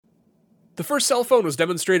The first cell phone was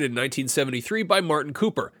demonstrated in 1973 by Martin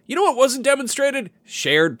Cooper. You know what wasn't demonstrated?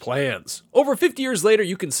 Shared plans. Over 50 years later,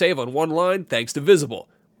 you can save on one line thanks to Visible.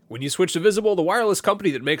 When you switch to Visible, the wireless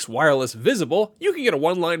company that makes wireless visible, you can get a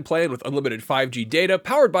one-line plan with unlimited 5G data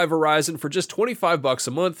powered by Verizon for just $25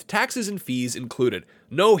 a month, taxes and fees included.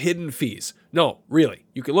 No hidden fees. No, really.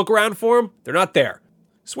 You can look around for them. They're not there.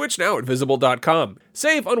 Switch now at Visible.com.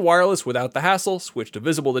 Save on wireless without the hassle. Switch to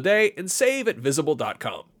Visible today and save at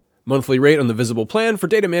Visible.com. Monthly rate on the Visible plan for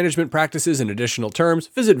data management practices and additional terms.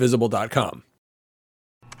 Visit Visible.com.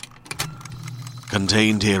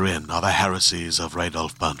 Contained herein are the heresies of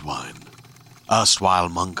Radolf Burntwine, erstwhile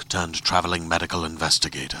monk turned traveling medical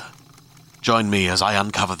investigator. Join me as I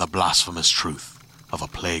uncover the blasphemous truth of a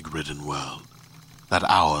plague-ridden world, that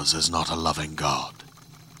ours is not a loving God,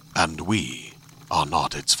 and we are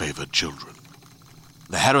not its favored children.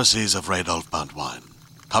 The heresies of Radolf Burntwine,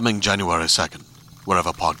 coming January 2nd,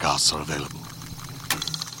 wherever podcasts are available.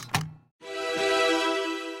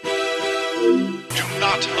 Do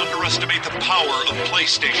not underestimate the power of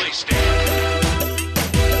PlayStation.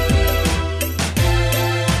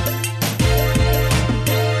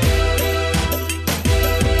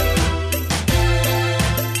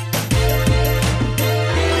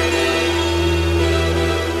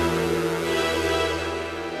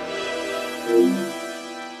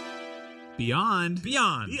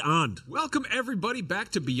 Beyond. Welcome, everybody, back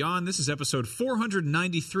to Beyond. This is episode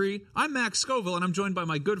 493. I'm Max Scoville, and I'm joined by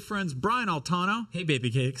my good friends Brian Altano. Hey, baby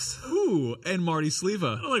cakes. Ooh, and Marty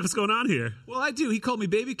Sleva. I don't like what's going on here. Well, I do. He called me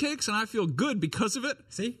baby cakes, and I feel good because of it.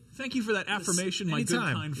 See? Thank you for that affirmation, my good,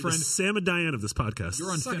 kind friend. The Sam and Diane of this podcast.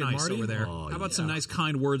 You're on Suck thin it, ice Marty. over there. Oh, How about yeah. some nice,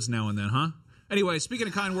 kind words now and then, huh? Anyway, speaking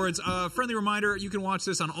of kind words, friendly reminder, you can watch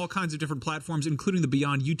this on all kinds of different platforms, including the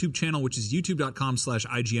Beyond YouTube channel, which is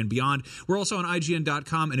youtube.com/IGNBeyond. We're also on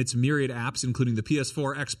IGN.com and its myriad apps, including the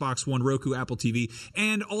PS4, Xbox One, Roku, Apple TV,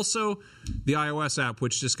 and also the iOS app,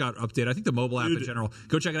 which just got updated. I think the mobile app in general.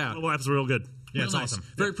 Go check it out. Mobile app's real good. Yeah, it's nice. awesome.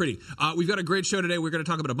 Very pretty. We've got a great show today. We're going to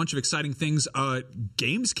talk about a bunch of exciting things.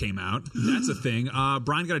 Games came out. That's a thing.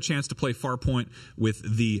 Brian got a chance to play Farpoint with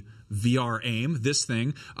the VR aim, this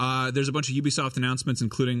thing. There's a bunch of Ubisoft announcements,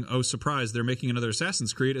 including, oh, surprise, they're making another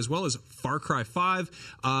Assassin's Creed, as well as Far Cry 5.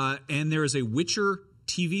 And there is a Witcher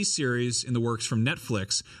TV series in the works from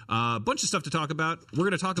Netflix. A bunch of stuff to talk about. We're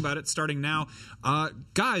going to talk about it starting now.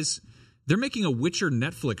 Guys, they're making a Witcher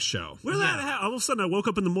Netflix show. Where did that happen? All of a sudden, I woke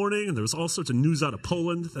up in the morning and there was all sorts of news out of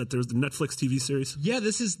Poland that there's the Netflix TV series. Yeah,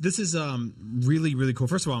 this is really, really cool.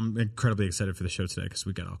 First of all, I'm incredibly excited for the show today because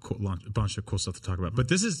we got a bunch of cool stuff to talk about. But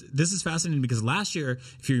this is fascinating because last year,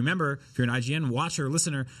 if you remember, if you're an IGN watcher or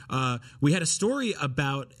listener, we had a story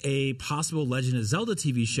about a possible Legend of Zelda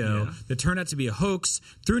TV show that turned out to be a hoax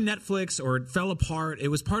through Netflix, or it fell apart. It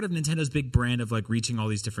was part of Nintendo's big brand of like reaching all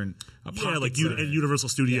these different pockets. And Universal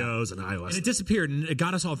Studios and iOS. And it disappeared, and it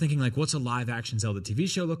got us all thinking, like, what's a live-action Zelda TV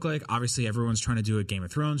show look like? Obviously, everyone's trying to do a Game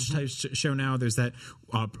of Thrones type show now. There's that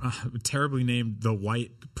terribly named The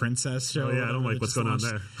White Princess show. Oh, yeah, I don't like what's going on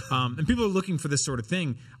there. And people are looking for this sort of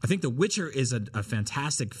thing. I think The Witcher is a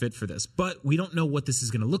fantastic fit for this, but we don't know what this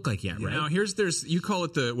is going to look like yet, right? Now, you call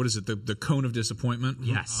it the cone of disappointment?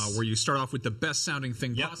 Yes. Where you start off with the best sounding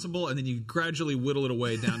thing possible, and then you gradually whittle it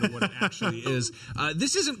away down to what it actually is.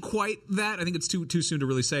 This isn't quite that. I think it's too soon to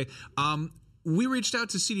really say. We reached out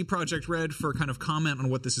to CD Projekt Red for kind of comment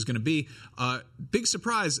on what this is going to be. Big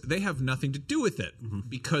surprise, they have nothing to do with it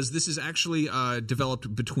because this is actually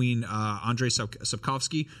developed between Andrei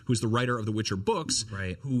Sapkowski, who's the writer of the Witcher books,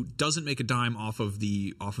 right, who doesn't make a dime off of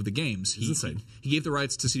the games. He gave the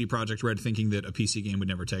rights to CD Projekt Red thinking that a PC game would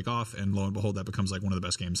never take off, and lo and behold, that becomes like one of the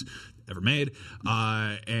best games ever made.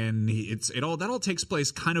 And that all takes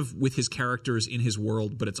place kind of with his characters in his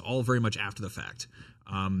world, but it's all very much after the fact.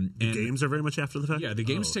 The games are very much after the fact? Yeah, the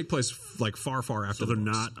games take place like far after. So they're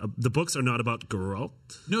not. The books are not about Geralt?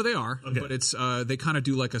 No, they are. Okay. But it's they kind of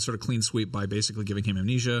do like a sort of clean sweep by basically giving him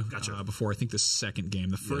amnesia. Gotcha. Before I think the second game.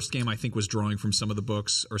 The first game I think was drawing from some of the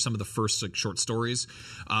books or some of the first like, short stories.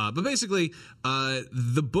 But basically,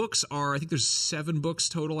 the books are, I think there's 7 books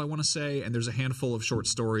total, I want to say, and there's a handful of short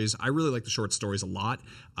stories. I really like the short stories a lot.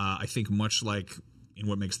 I think much like in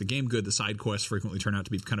what makes the game good, the side quests frequently turn out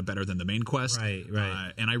to be kind of better than the main quest. Right.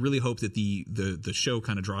 And I really hope that the show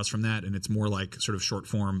kind of draws from that, and it's more like sort of short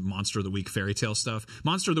form Monster of the Week fairy tale stuff.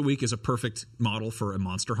 Monster of the Week is a perfect model for a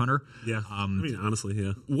monster hunter. Yeah. Honestly,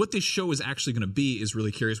 yeah. What this show is actually going to be is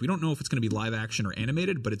really curious. We don't know if it's going to be live action or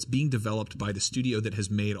animated, but it's being developed by the studio that has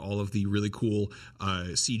made all of the really cool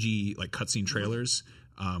CG like cutscene trailers.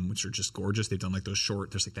 which are just gorgeous. They've done like those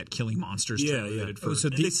short. There's like that Killing Monsters. Yeah, trailer yeah. they did for, So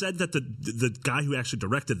they said that the guy who actually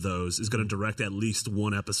directed those is going to direct at least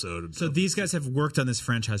one episode. So these guys have worked on this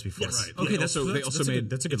franchise before. Yes. Right. Okay, Yeah, they also made.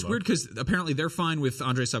 That's a good it's look. weird because apparently they're fine with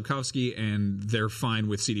Andrei Sapkowski and they're fine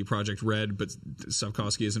with CD Projekt Red, but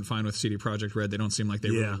Sapkowski isn't fine with CD Projekt Red. They don't seem like they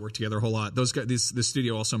really work together a whole lot. Those guys, this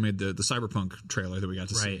studio also made the Cyberpunk trailer that we got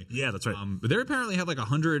to see. Yeah, that's right. But they apparently have like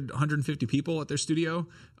 150 people at their studio,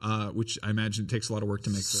 which I imagine takes a lot of work to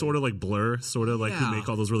make. Sort of like Blur, sort of like who make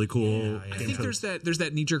all those really cool. I think there's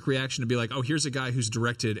that knee jerk reaction to be like, oh, here's a guy who's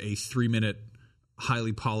directed a 3-minute,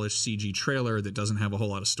 highly polished CG trailer that doesn't have a whole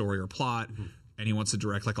lot of story or plot. And he wants to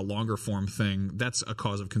direct like a longer form thing. That's a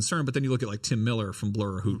cause of concern. But then you look at like Tim Miller from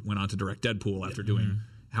Blur, who went on to direct Deadpool after doing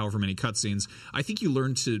however many cutscenes. I think you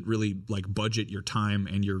learn to really like budget your time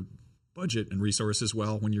and your budget and resources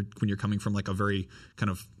well when you're coming from like a very kind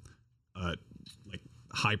of like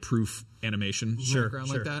high proof animation background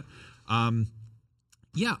like that.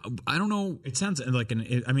 Yeah, I don't know. It sounds like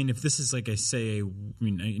I mean, if this is like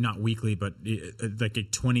not weekly, but like a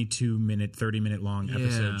 22-minute, 30-minute long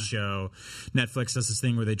episode show, Netflix does this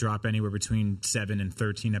thing where they drop anywhere between 7 and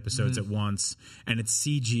 13 episodes at once, and it's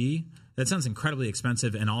CG. That sounds incredibly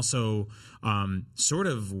expensive and also sort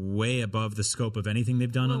of way above the scope of anything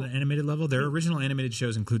they've done on an animated level. Their original animated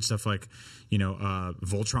shows include stuff like,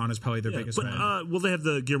 Voltron is probably their biggest one. Well, they have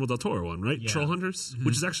the Guillermo del Toro one, right? Troll Hunters,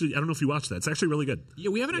 which is actually, I don't know if you watched that. It's actually really good. Yeah,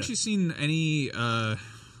 we haven't actually seen any.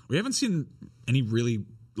 We haven't seen any really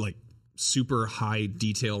like super high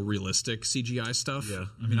detail realistic CGI stuff. Yeah,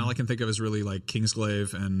 I mean, all I can think of is really like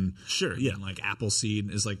Kingsglaive and and like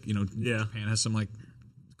Appleseed is like Japan has some like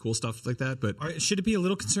cool stuff like that. But should it be a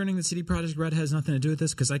little concerning that CD Projekt Red has nothing to do with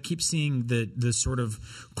this? Because I keep seeing the sort of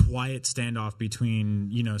quiet standoff between,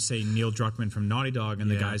 say Neil Druckmann from Naughty Dog and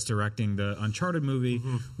the guys directing the Uncharted movie,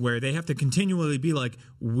 where they have to continually be like,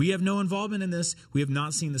 we have no involvement in this. We have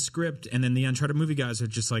not seen the script. And then the Uncharted movie guys are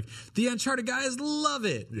just like, the Uncharted guys love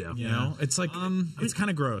it. Yeah. You know, it's like, it's kind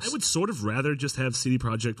of gross. I would sort of rather just have CD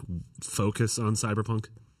Projekt focus on Cyberpunk.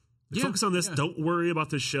 Focus on this. Don't worry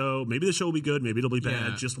about the show. Maybe the show will be good. Maybe it'll be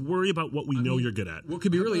bad. Just worry about what we know you're good at. What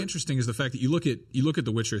could be really interesting is the fact that you look at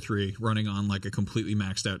The Witcher 3 running on like a completely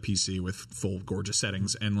maxed out PC with full gorgeous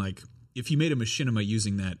settings, and like if you made a machinima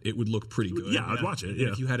using that, it would look pretty good. Yeah, I'd watch it. Yeah.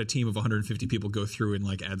 If you had a team of 150 people go through and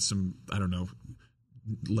like add some, I don't know,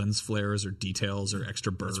 lens flares or details or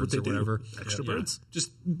extra birds or whatever. Extra birds.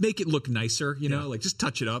 Just make it look nicer, like just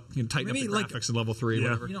touch it up, tighten up the graphics in level 3,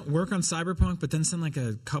 whatever. Work on Cyberpunk, but then send like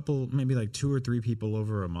a couple, maybe like 2 or 3 people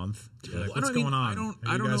over a month. Like, what's going on?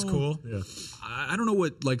 I don't know. Cool? Yeah. I don't know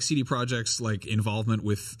what like CD Projekt's like involvement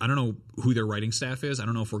with. I don't know who their writing staff is. I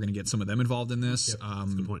don't know if we're going to get some of them involved in this.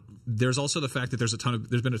 That's a good point. There's also the fact that there's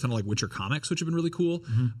been a ton of like Witcher comics, which have been really cool.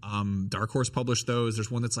 Dark Horse published those. There's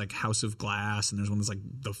one that's like House of Glass, and there's one that's like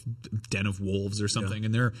the Den of Wolves or something,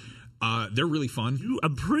 and they're really fun.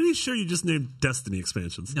 I'm pretty sure you just named Destiny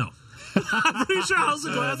expansions. No. I'm pretty sure House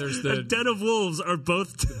of Glass and Den of Wolves are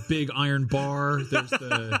both Big Iron Bar. There's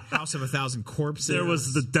the House of 1,000 Corpses. There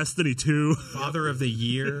was the Destiny 2. Father of the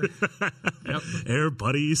Year. Air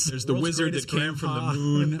Buddies. There's the wizard that came from the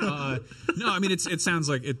moon. No, I mean it sounds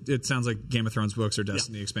like it sounds like Game of Thrones books or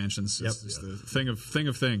Destiny expansions. It's the thing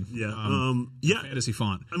of thing. Yeah. Fantasy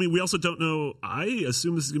font. I mean, we also don't know. I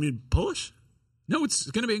assume this is going to be Polish. No, it's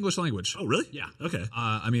going to be English language. Oh, really? Yeah. Okay.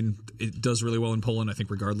 I mean, it does really well in Poland, I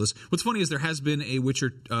think, regardless. What's funny is there has been a Witcher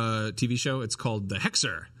TV show. It's called The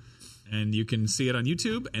Hexer. And you can see it on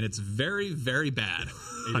YouTube, and it's very, very bad.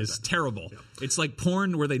 It is terrible. Yeah. It's like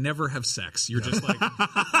porn where they never have sex. You're just like,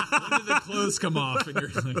 when did the clothes come off? And you're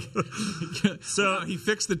like, so wow, he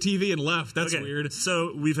fixed the TV and left. That's weird.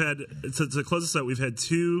 So we've had, to close this out, we've had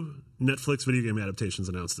 2 Netflix video game adaptations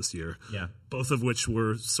announced this year. Yeah. Both of which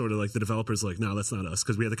were sort of like the developers like, no, that's not us,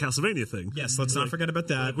 because we had the Castlevania thing. Yes, let's not forget about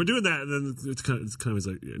that. Like, we're doing that, and then it's kind of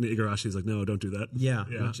like Igarashi's like, no, don't do that. Yeah.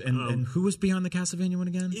 And who was behind the Castlevania one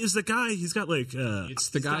again? Is the guy? He's got like it's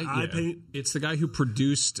the guy. Eye paint. It's the guy who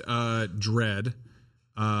produced Dread.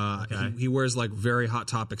 He wears like very Hot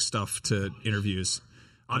Topic stuff to interviews.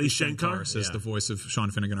 Adi Shankar says the voice of Sean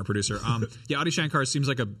Finnegan, our producer. Adi Shankar seems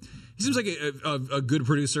like a good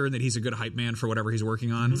producer, and that he's a good hype man for whatever he's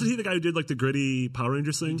working on. Wasn't he the guy who did like the gritty Power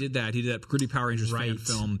Rangers thing? He did that gritty Power Rangers fan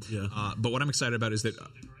film. Yeah. But what I'm excited about is that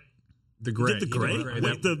the gray. The gray?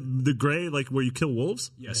 Wait, the gray, like where you kill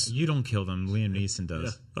wolves? Yes. You don't kill them. Liam Neeson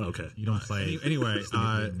does. Yeah. Oh, okay. You don't play. Anyway,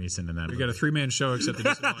 Liam Neeson in that movie. We got a 3-man show except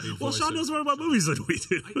the well, Sean knows more about movies than we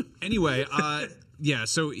do. Anyway, Yeah,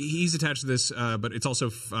 so he's attached to this, but it's also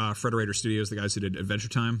Frederator Studios, the guys who did Adventure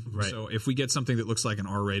Time. Right. So if we get something that looks like an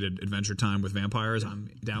R-rated Adventure Time with vampires,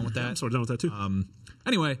 I'm down with that. I'm sort of down with that too.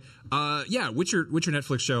 Anyway, Witcher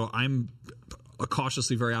Netflix show. I'm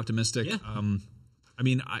cautiously very optimistic. Yeah. I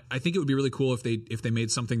mean, I think it would be really cool if they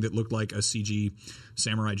made something that looked like a CG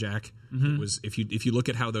Samurai Jack. It was if you look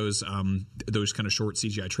at how those kind of short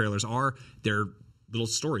CGI trailers are, they're little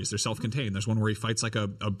stories. They're self-contained. There's one where he fights like a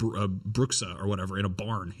Bruxa or whatever in a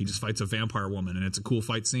barn. He just fights a vampire woman, and it's a cool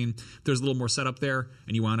fight scene. There's a little more setup there,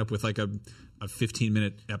 and you wound up with like a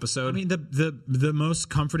 15-minute episode. I mean, the most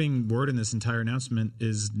comforting word in this entire announcement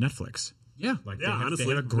is Netflix. Yeah. Like honestly,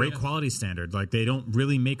 they have a great quality standard. Like they don't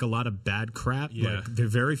really make a lot of bad crap. Yeah. Like they're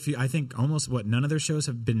very few. I think almost none of their shows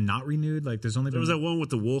have been not renewed. Like there's only There was that one with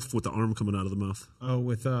the wolf with the arm coming out of the mouth.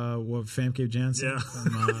 with Famke Janssen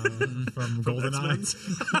from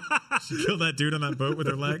GoldenEye. She killed that dude on that boat with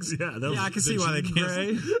her legs. Yeah, that was I can see why they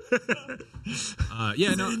canceled. I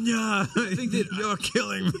think that You're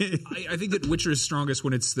killing me. I think that Witcher is strongest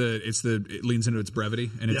when it leans into its brevity,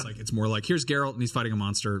 and it's more like here's Geralt and he's fighting a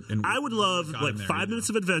monster. And I would love like 5 minutes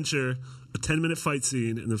of adventure, a 10-minute fight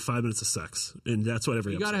scene, and then 5 minutes of sex, and that's what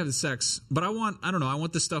every you episode. gotta have the sex, but I want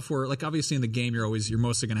the stuff where like obviously in the game you're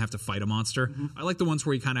mostly gonna have to fight a monster. I like the ones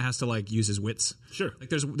where he kind of has to like use his wits. Sure. Like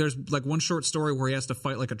there's like one short story where he has to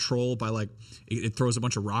fight like a troll by like it throws a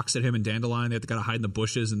bunch of rocks at him and dandelion. They have to gotta hide in the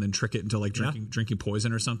bushes and then trick it into like drinking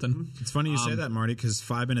poison or something. It's funny you say that, Marty, because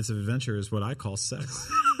 5 minutes of adventure is what I call sex.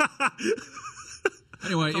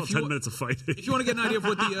 Anyway, if 10 minutes of fighting. If you want to get an idea of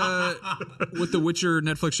what the Witcher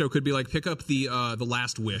Netflix show could be like, pick up the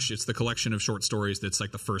Last Wish. It's the collection of short stories that's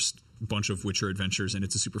like the first bunch of Witcher adventures, and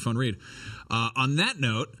it's a super fun read. On that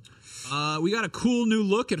note, we got a cool new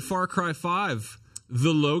look at Far Cry 5.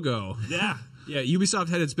 The logo. Yeah. Yeah, Ubisoft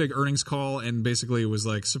had its big earnings call and basically was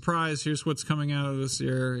like, surprise, here's what's coming out this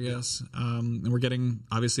year, yes. And we're getting,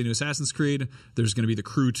 obviously, new Assassin's Creed. There's going to be The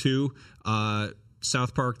Crew 2.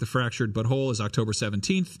 South Park, The Fractured But Whole is October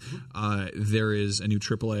 17th. There is a new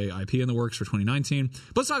AAA IP in the works for 2019.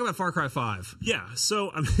 But let's talk about Far Cry 5. Yeah,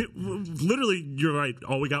 so I mean, literally, you're right.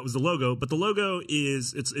 All we got was the logo, but the logo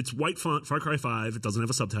is it's white font, Far Cry 5. It doesn't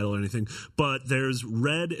have a subtitle or anything, but there's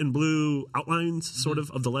red and blue outlines, sort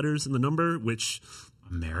of the letters and the number, which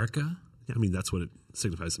America? I mean, that's what it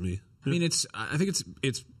signifies to me. I mean, I think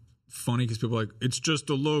it's funny because people are like, it's just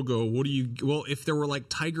a logo. What do you? Well, if there were like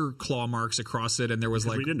tiger claw marks across it and there was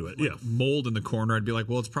like, read into it. Mold in the corner, I'd be like,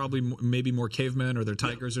 well, it's probably maybe more cavemen or they're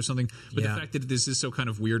tigers or something. But the fact that this is so kind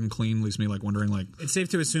of weird and clean leaves me like wondering like, it's safe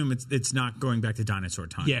to assume it's not going back to dinosaur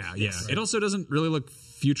time. Yeah. Right. It also doesn't really look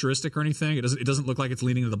futuristic or anything. It doesn't look like it's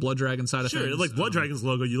leaning to the Blood Dragon side of things. Sure, like Blood Dragon's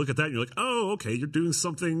logo, you look at that and you're like, oh, okay, you're doing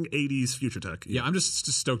something 80s future tech. Yeah, I'm just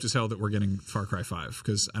stoked as hell that we're getting Far Cry 5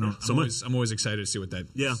 because I'm always excited to see what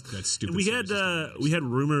that that stupid. We had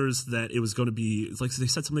rumors that it was going to be like they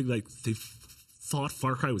said something like they thought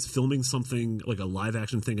Far Cry was filming something like a live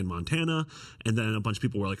action thing in Montana, and then a bunch of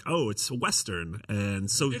people were like, oh, it's a Western,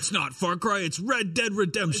 and so it's not Far Cry, it's Red Dead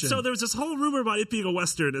Redemption. So there was this whole rumor about it being a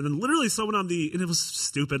Western, and then literally someone and it was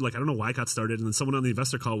stupid, like I don't know why it got started, and then someone on the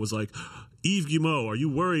investor call was like, Yves Guillemot, are you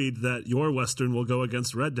worried that your Western will go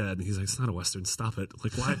against Red Dead? And he's like, it's not a Western, stop it.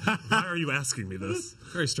 Like why are you asking me this?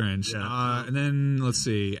 Very strange. And then let's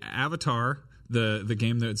see, Avatar, the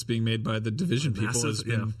game that's being made by the Division people has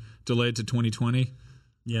been delayed to 2020.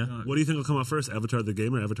 Yeah. What do you think will come out first, Avatar the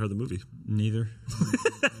game or Avatar the movie? Neither.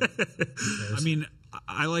 I mean,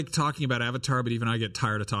 I like talking about Avatar, but even I get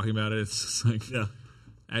tired of talking about it. It's just like,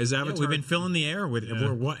 is Avatar? We've been filling the air with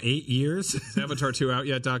what 8 years? Is Avatar 2 out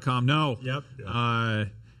yet.com? No. Yep.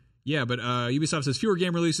 But Ubisoft says fewer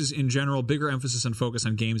game releases in general, bigger emphasis and focus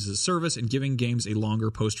on games as a service, and giving games a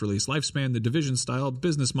longer post-release lifespan, the Division-style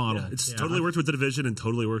business model. It's totally worked with The Division and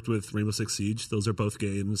totally worked with Rainbow Six Siege. Those are both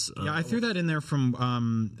games. I threw that in there from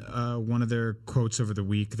one of their quotes over the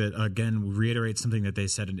week that, again, reiterates something that they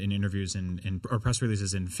said in interviews or press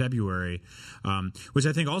releases in February, which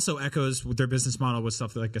I think also echoes their business model with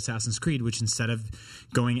stuff like Assassin's Creed, which instead of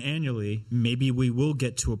going annually, maybe we will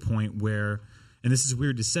get to a point where, and this is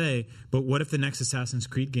weird to say, but what if the next Assassin's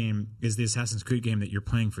Creed game is the Assassin's Creed game that you're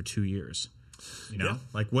playing for 2 years? You know,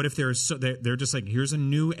 like what if they're just like, here's a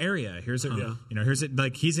new area, here's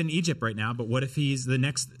like he's in Egypt right now, but what if the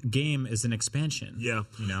next game is an expansion? Yeah,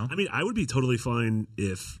 you know, I mean, I would be totally fine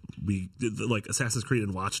if we did like Assassin's Creed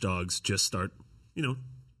and Watch Dogs just start,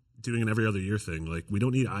 doing an every other year thing. Like, we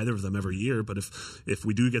don't need either of them every year, but if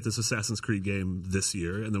we do get this Assassin's Creed game this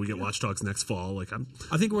year and then we get Watch Dogs next fall, like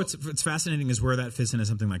I think what's fascinating is where that fits into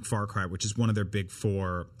something like Far Cry, which is one of their big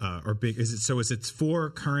four is it four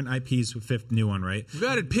current IPs with fifth new one, right? We've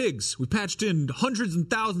added pigs. We patched in hundreds and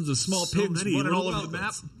thousands of small pigs running all over the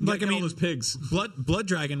map. Like, I mean, all those pigs. Blood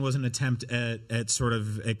Dragon was an attempt at sort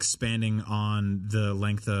of expanding on the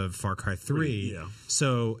length of Far Cry 3. Yeah.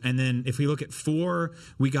 So, and then if we look at 4,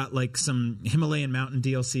 we got like some Himalayan mountain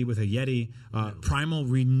DLC with a Yeti. Primal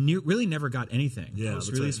really never got anything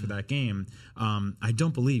post-release for that game. I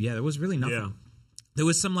don't believe. Yeah, there was really nothing. Yeah. There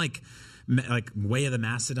was some like Way of the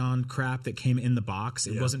Mastodon crap that came in the box.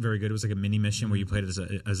 It wasn't very good. It was like a mini mission where you played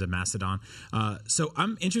as a Mastodon. So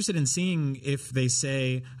I'm interested in seeing if they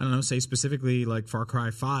say specifically like Far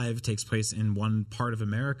Cry 5 takes place in one part of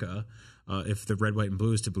America. If the red, white, and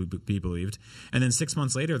blue is to be believed, and then 6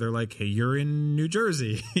 months later they're like, "Hey, you're in New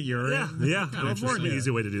Jersey. You're in California." An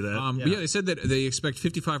easy way to do that. But they said that they expect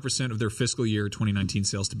 55% of their fiscal year 2019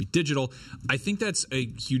 sales to be digital. I think that's a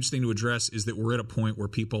huge thing to address. Is that we're at a point where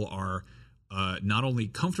people are not only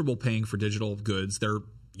comfortable paying for digital goods, they're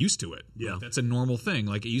used to it. Yeah, that's a normal thing.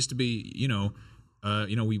 Like it used to be,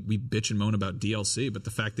 we bitch and moan about DLC, but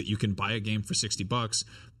the fact that you can buy a game for $60,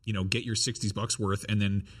 get your $60 worth, and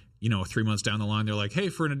then 3 months down the line, they're like, hey,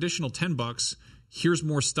 for an additional $10, here's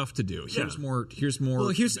more stuff to do. Here's more. Well,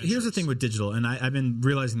 here's the thing with digital, and I've been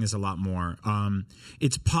realizing this a lot more.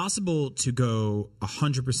 It's possible to go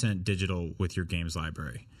 100% digital with your games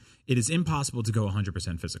library. It is impossible to go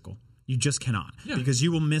 100% physical. You just cannot, because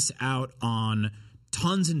you will miss out on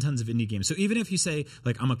tons and tons of indie games. So even if you say,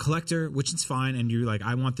 like, I'm a collector, which is fine, and you're like,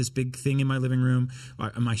 I want this big thing in my living room,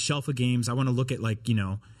 my shelf of games, I want to look at, like,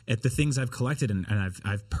 at the things I've collected and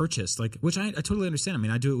I've purchased, like, which I totally understand. I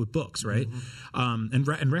mean, I do it with books, right?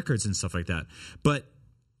 And records and stuff like that. But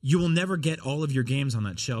you will never get all of your games on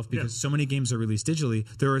that shelf because so many games are released digitally.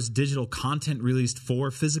 There is digital content released for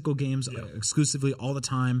physical games exclusively all the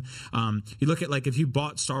time. You look at, like, if you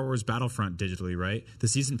bought Star Wars Battlefront digitally, right? The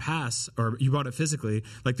season pass, or you bought it physically,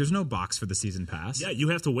 like, there's no box for the season pass. Yeah, you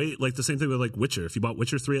have to wait. Like, the same thing with, like, Witcher. If you bought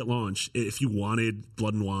Witcher 3 at launch, if you wanted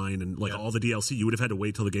Blood and Wine and, like, all the DLC, you would have had to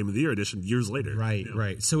wait till the Game of the Year edition years later.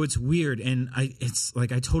 Right. So it's weird, and I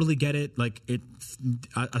totally get it. Like,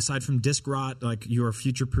 aside from disc rot, like, you are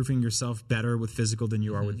future-proofing yourself better with physical than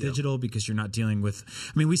you are with digital, because you're not dealing with,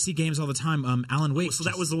 I mean, we see games all the time. Alan Wake. So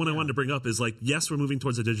that was the one I wanted to bring up, is like, yes, we're moving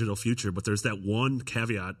towards a digital future, but there's that one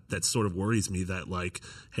caveat that sort of worries me, that, like,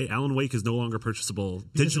 hey, Alan Wake is no longer purchasable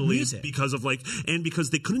digitally because of, like, and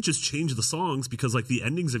because they couldn't just change the songs, because, like, the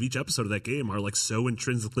endings of each episode of that game are, like, so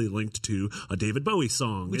intrinsically linked to a David Bowie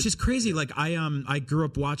song, which is crazy. Like, I grew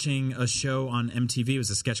up watching a show on MTV. It was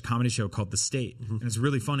a sketch comedy show called The State, and it's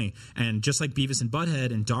really funny. And just like Beavis and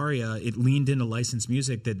Butthead and Daria, it leaned into licensed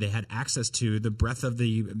music that they had access to, the breadth of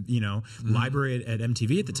the library at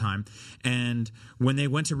MTV at the time. And when they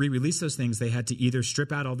went to re-release those things, they had to either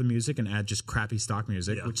strip out all the music and add just crappy stock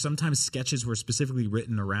music, which sometimes sketches were specifically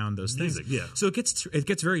written around those things. So it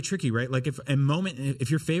gets very tricky, right? Like,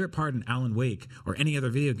 if your favorite part in Alan Wake or any other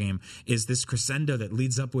video game is this crescendo that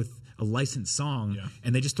leads up with a licensed song,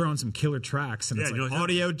 and they just throw in some killer tracks, and it's like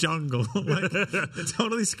audio jungle, like, it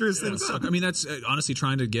totally screws things up. I mean, that's honestly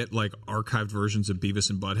trying to get, like, archived versions of Beavis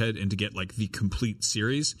and Butthead and to get, like, the complete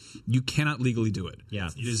series. You cannot legally do it.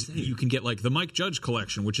 You can get, like, the Mike Judge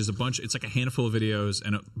collection, which is it's like a handful of videos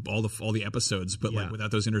and all the episodes, but like without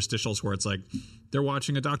those interstitials where it's like they're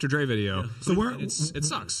watching a Dr. Dre video. So it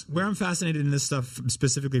sucks. Where I'm fascinated in this stuff,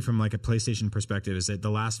 specifically from, like, a PlayStation perspective, is that the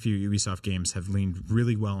last few Ubisoft games have leaned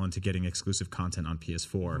really well into getting exclusive content on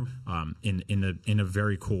PS4 in a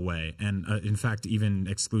very cool way, and in fact, even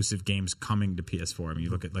exclusive games coming to PS4. I mean, you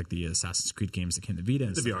look at, like, the Assassin's Creed games that came to Vita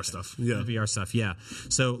and the VR stuff. The VR stuff.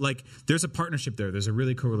 So, like, there's a partnership there. There's a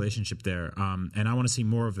really cool relationship there, and I want to see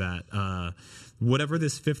more of that. Whatever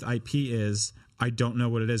this fifth IP is, I don't know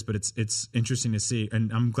what it is, but it's interesting to see.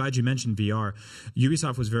 And I'm glad you mentioned VR.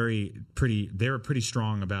 Ubisoft was they were pretty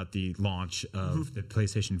strong about the launch of the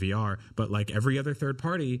PlayStation VR, but like every other third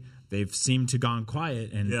party, they've seemed to gone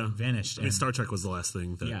quiet and vanished. I mean, Star Trek was the last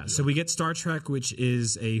thing. So we get Star Trek, which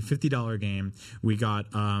is a $50 game. We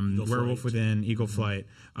got Werewolf Within, Eagle Flight.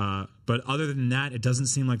 But other than that, it doesn't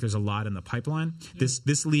seem like there's a lot in the pipeline.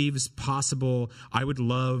 This leaves possible. I would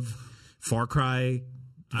love Far Cry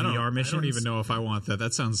VR missions. I don't even know if I want that.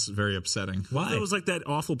 That sounds very upsetting. Why? It was like that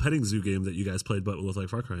awful petting zoo game that you guys played, but with like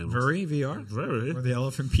Far Cry animals. Very VR? Very. Where the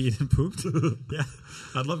elephant peed and pooped? Yeah,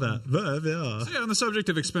 I'd love that. VR. So yeah, on the subject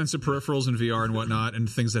of expensive peripherals and VR and whatnot, and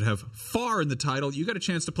things that have far in the title, you got a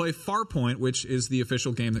chance to play Farpoint, which is the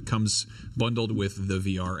official game that comes bundled with the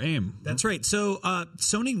VR aim. That's right. So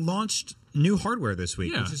Sony launched new hardware this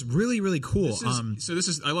week, Yeah. which is really, really cool.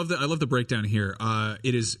 I love the breakdown here.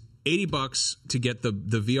 It is $80 to get the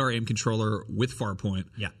VR aim controller with Farpoint.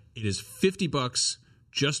 Yeah. It is $50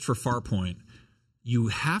 just for Farpoint. You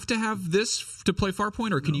have to have this to play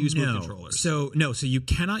Farpoint, or can you use Move controllers? So you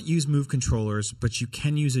cannot use Move controllers, but you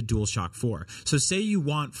can use a DualShock 4. So say you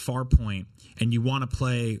want Farpoint and you want to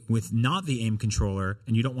play with not the aim controller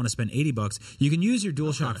and you don't want to spend $80, you can use your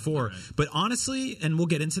DualShock 4. Right. But honestly, and we'll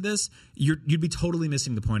get into this, you'd be totally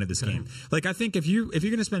missing the point of this game. Like, I think if you're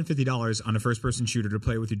going to spend $50 on a first-person shooter to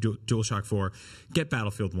play with your DualShock 4, get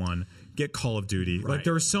Battlefield 1, get Call of Duty. Right. Like,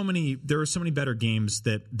 there are so many better games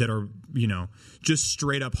that are, just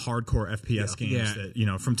straight up hardcore FPS games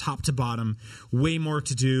that, from top to bottom, way more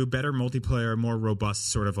to do, better multiplayer, more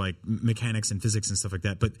robust sort of like mechanics and physics and stuff like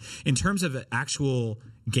that. But in terms of an actual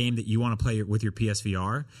game that you want to play with your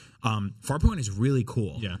PSVR, Farpoint is really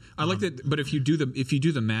cool. Yeah, I like that. But if you do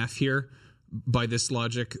the math here, by this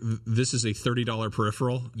logic, this is a $30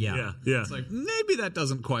 peripheral. Yeah. It's like maybe that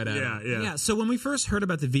doesn't quite add up. Yeah. So when we first heard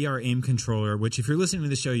about the VR aim controller, which if you're listening to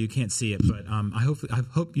the show you can't see it, but I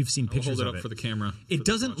hope you've seen pictures I'll hold of it up for the camera. It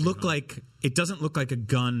doesn't look like a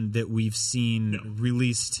gun that we've seen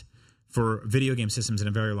released for video game systems in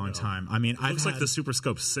a very long time. I mean, it looks like the Super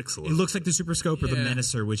Scope 6 a little. It looks like the Super Scope or the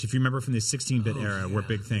Menacer, which, if you remember from the 16-bit era, were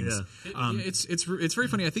big things. Yeah. It's very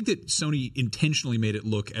funny. I think that Sony intentionally made it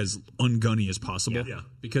look as ungunny as possible. Yeah.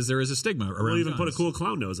 Because there is a stigma around We'll even guns. put a cool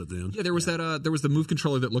clown nose at the end. Yeah, there was there was the Move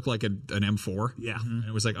controller that looked like an M4. Yeah. And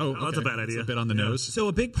it was like, that's a bad idea. That's a bit on the nose. So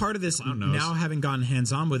a big part of this, now having gotten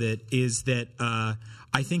hands-on with it, is that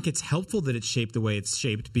I think it's helpful that it's shaped the way it's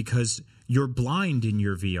shaped, because you're blind in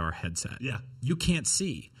your VR headset. Yeah. You can't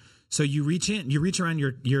see. So you reach around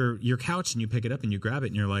your couch and you pick it up and you grab it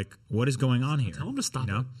and you're like, what is going on here? Tell him to stop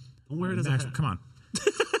it. Don't wear it as a hat. Come on.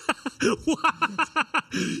 You've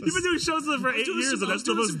been doing shows for 8 years, and that's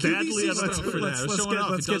the most badly ever.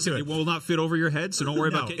 Let's get to it. It will not fit over your head, so don't worry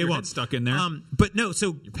about getting your head stuck in there. But no,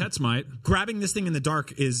 so your pets might. Grabbing this thing in the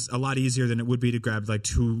dark is a lot easier than it would be to grab like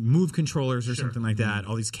two Move controllers or something like that.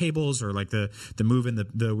 All these cables, or like the Move and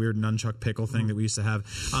the weird nunchuck pickle thing that we used to have.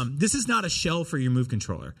 This is not a shell for your Move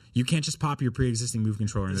controller. You can't just pop your pre-existing Move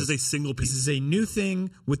controller in. This is a single piece. This is a new thing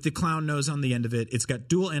with the clown nose on the end of it. It's got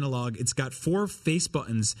dual analog. It's got 4 face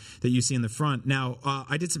buttons that you see in the front. Now,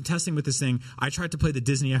 I did some testing with this thing. I tried to play the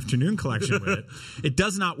Disney Afternoon Collection with it. It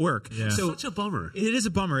does not work. Yeah. So, such a bummer. It is a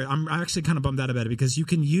bummer. I'm actually kind of bummed out about it, because you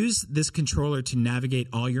can use this controller to navigate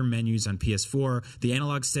all your menus on PS4. The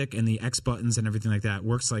analog stick and the X buttons and everything like that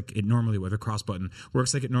works like it normally would. The cross button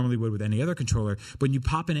works like it normally would with any other controller. But when you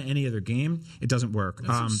pop into any other game, it doesn't work.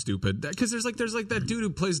 That's so stupid. Because there's like that dude who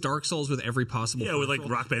plays Dark Souls with every possible. Yeah, with like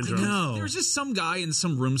Rock Band drums. No. There was just some guy in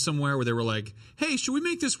some room somewhere where they were like, "Hey, should we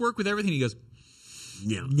make this work with everything?" He goes,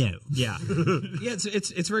 No. Yeah.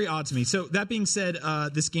 It's very odd to me. So that being said,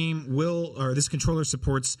 this controller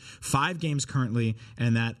supports 5 games currently,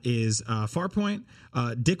 and that is Farpoint,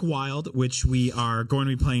 Dick Wild, which we are going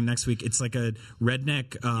to be playing next week. It's like a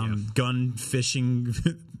redneck gun fishing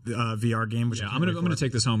VR game. Which I'm gonna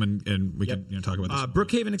take this home and we can talk about this.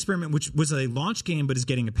 Brookhaven Experiment, which was a launch game but is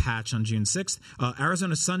getting a patch on June 6th.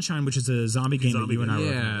 Arizona Sunshine, which is a zombie game that you and I were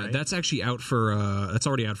playing, right? That's actually out for that's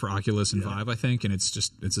already out for Oculus and Vive, I think, and it's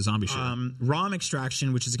a zombie shooter. ROM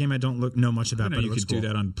Extraction, which is a game I don't know much about, but you could do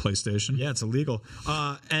that on PlayStation. Yeah, it's illegal.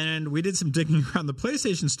 And we did some digging around the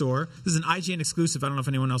PlayStation Store. This is an IGN exclusive. I don't know if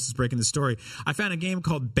anyone else is breaking the story. I found a game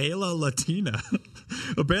called Bela Latina.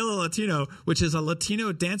 Bela Latino, which is a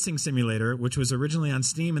Latino dancing simulator, which was originally on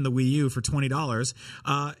Steam and the Wii U for $20.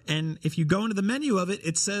 And if you go into the menu of it,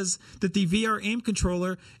 it says that the VR aim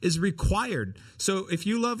controller is required. So if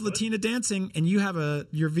you love Latina dancing and you have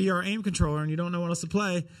your VR aim controller and you don't know what else to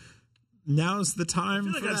play, now's the time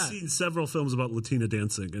I feel like I've seen several films about Latina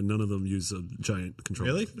dancing, and none of them use a giant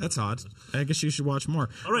controller. Really? That's odd. I guess you should watch more.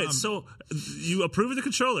 All right, so you approve of the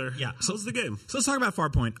controller. Yeah. So what's the game? So let's talk about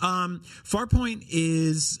Farpoint. Farpoint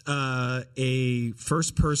is a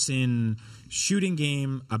first-person shooting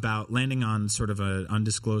game about landing on sort of an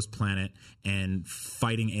undisclosed planet and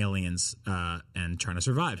fighting aliens and trying to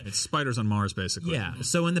survive. It's spiders on Mars, basically. Yeah.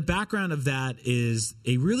 So in the background of that is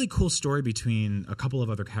a really cool story between a couple of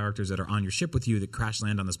other characters that are on your ship with you that crash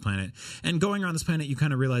land on this planet. And going around this planet, you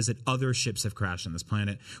kind of realize that other ships have crashed on this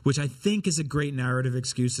planet, which I think is a great narrative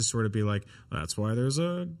excuse to sort of be like, that's why there's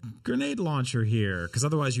a grenade launcher here, because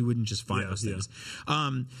otherwise you wouldn't just find those things.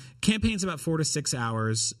 Campaign's about 4 to 6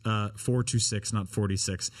 hours, 4 to 6, not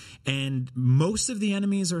 46. And most of the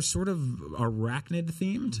enemies are sort of arachnid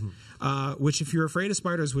themed, which if you're afraid of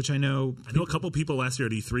spiders, which I know a couple people last year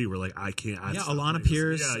at E3 were like, I can't. Alana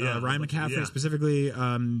Pierce, Ryan McCaffrey specifically,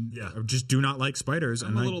 just do not like spiders.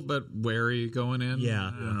 I'm a little bit wary going in. Yeah.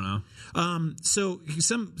 I don't know. So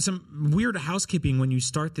some weird housekeeping when you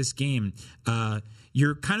start this game.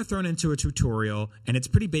 You're kind of thrown into a tutorial, and it's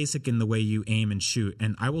pretty basic in the way you aim and shoot.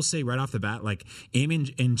 And I will say right off the bat, like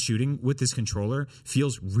aiming and shooting with this controller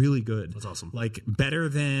feels really good. That's awesome. Like better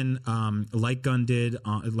than Light Gun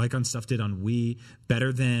stuff did on Wii.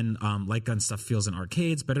 Better than Light Gun stuff feels in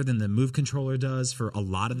arcades. Better than the Move controller does for a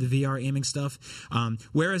lot of the VR aiming stuff.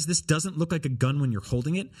 Whereas this doesn't look like a gun when you're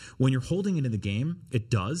holding it. When you're holding it in the game, it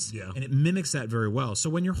does, and it mimics that very well. So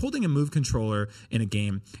when you're holding a Move controller in a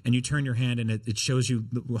game and you turn your hand and it shows you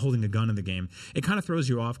holding a gun in the game, it kind of throws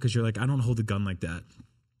you off because you're like, I don't hold a gun like that.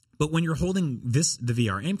 But when you're holding the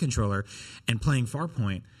VR aim controller and playing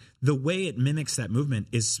Farpoint, the way it mimics that movement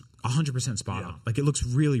is 100% spot on. Like it looks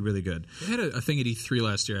really, really good. They had a thing at E3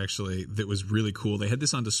 last year actually that was really cool. They had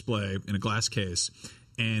this on display in a glass case,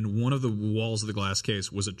 and one of the walls of the glass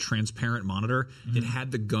case was a transparent monitor that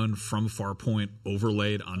had the gun from Farpoint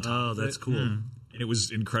overlaid on top of it. Oh, that's cool. And it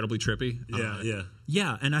was incredibly trippy.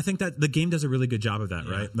 Yeah, and I think that the game does a really good job of that,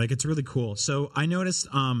 right? Like it's really cool. So I noticed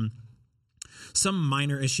some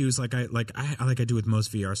minor issues like I do with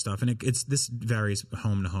most VR stuff, and this varies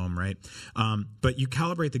home to home, right? But you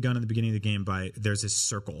calibrate the gun at the beginning of the game by there's this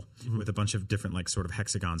circle with a bunch of different like sort of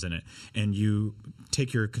hexagons in it, and you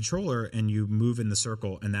take your controller and you move in the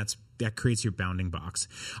circle, and that creates your bounding box.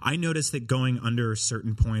 I noticed that going under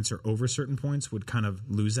certain points or over certain points would kind of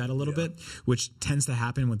lose that a little bit, which tends to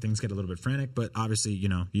happen when things get a little bit frantic. But obviously,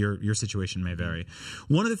 your situation may vary.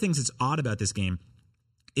 One of the things that's odd about this game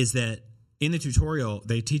is that in the tutorial,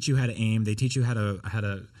 they teach you how to aim. They teach you how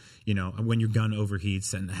to when your gun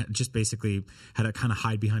overheats, and just basically how to kind of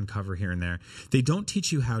hide behind cover here and there. They don't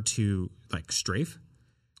teach you how to like strafe.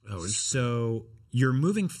 Oh, so you're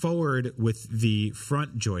moving forward with the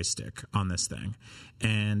front joystick on this thing,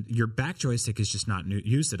 and your back joystick is just not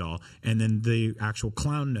used at all. And then the actual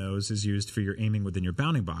clown nose is used for your aiming within your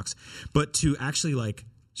bounding box. But to actually like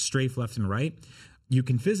strafe left and right, you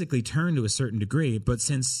can physically turn to a certain degree, but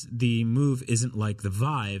since the move isn't like the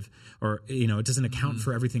Vive, or it doesn't account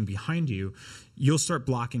for everything behind you, you'll start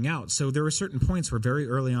blocking out. So there were certain points where very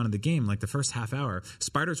early on in the game, like the first half hour,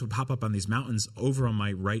 spiders would pop up on these mountains over on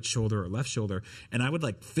my right shoulder or left shoulder, and I would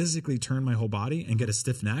like physically turn my whole body and get a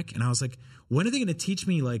stiff neck. And I was like, when are they going to teach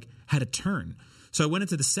me like how to turn? So I went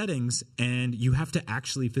into the settings, and you have to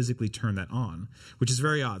actually physically turn that on, which is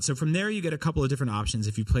very odd. So from there, you get a couple of different options.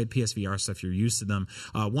 If you played PSVR stuff, you're used to them.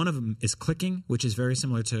 One of them is clicking, which is very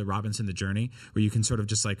similar to Robinson the Journey, where you can sort of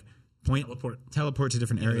just like teleport to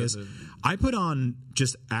different areas. I put on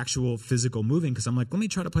just actual physical moving because I'm like, let me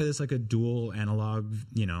try to play this like a dual analog,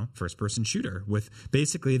 first-person shooter with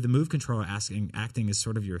basically the move controller acting as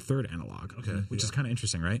sort of your third analog, which is kind of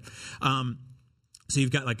interesting, right? So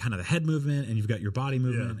you've got like kind of the head movement, and you've got your body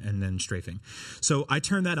movement, and then strafing. So I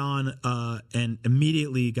turned that on and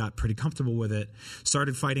immediately got pretty comfortable with it,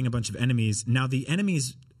 started fighting a bunch of enemies. Now the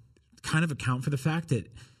enemies kind of account for the fact that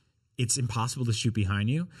it's impossible to shoot behind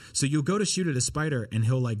you. So you'll go to shoot at a spider, and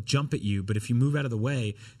he'll like jump at you, but if you move out of the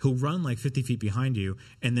way, he'll run like 50 feet behind you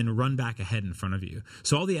and then run back ahead in front of you.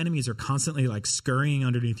 So all the enemies are constantly like scurrying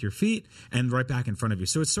underneath your feet and right back in front of you.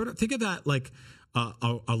 So it's sort of, think of that like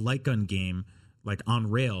a light gun game, like on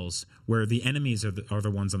rails, where the enemies are the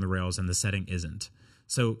ones on the rails and the setting isn't.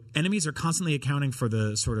 So enemies are constantly accounting for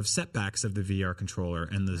the sort of setbacks of the VR controller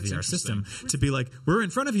and the VR system to be like, we're in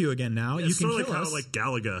front of you again now. You can kill us. Like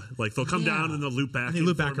Galaga, like they'll come down and they'll loop back. And they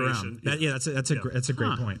loop back around. That's a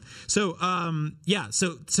great point. So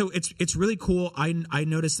so it's really cool. I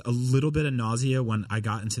noticed a little bit of nausea when I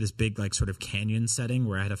got into this big like sort of canyon setting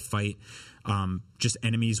where I had to fight just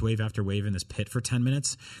enemies wave after wave in this pit for 10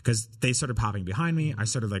 minutes because they started popping behind me. I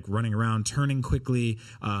started like running around, turning quickly.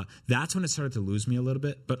 That's when it started to lose me a little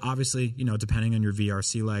bit. But obviously, depending on your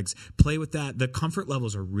VRC legs, play with that. The comfort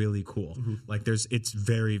levels are really cool. Like it's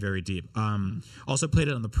very, very deep. Also played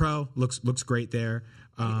it on the Pro. Looks great there.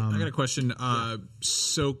 I got a question.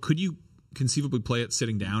 So could you conceivably play it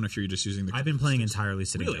sitting down if you're just using the. I've been playing entirely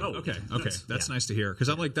sitting Really? down. Okay. That's nice to hear because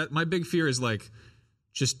I'm like that. My big fear is like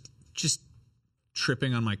just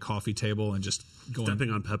tripping on my coffee table and just Stepping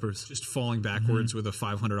on peppers. just falling backwards with a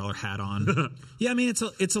 $500 hat on. Yeah, I mean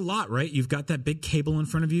it's a lot, right? You've got that big cable in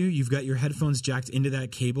front of you. You've got your headphones jacked into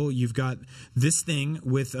that cable. You've got this thing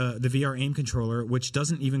with the VR aim controller, which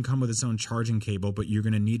doesn't even come with its own charging cable, but you're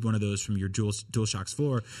going to need one of those from your DualShock's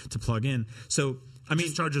floor to plug in. So I mean,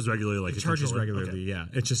 It charges regularly, like it a charges controller. regularly. Yeah,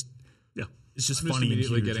 it's just Yeah. it's just I'm just funny and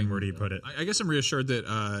immediately huge. getting- Where do you put it? I guess I'm reassured that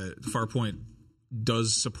Farpoint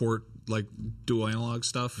does support like dual analog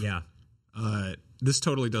stuff. Yeah. This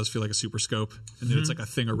totally does feel like a super scope, and that it's like a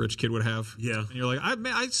thing a rich kid would have. Yeah. And you're like,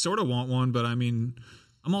 I sort of want one, but I mean,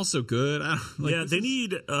 I'm also good. They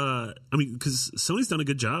need. Because Sony's done a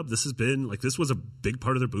good job. This has been this was a big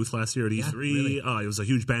part of their booth last year at E3. really. It was a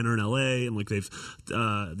huge banner in LA, and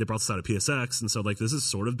they brought this out at PSX, and so this has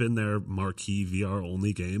sort of been their marquee VR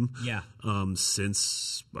only game. Yeah.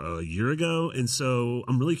 Since a year ago, and so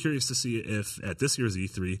I'm really curious to see if at this year's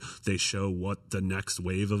E3 they show what the next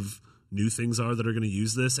wave of new things are that are going to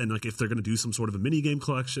use this, and if they're going to do some sort of a mini game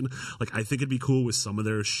collection. I think it'd be cool with some of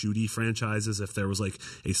their shooty franchises if there was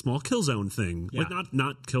a small Killzone thing,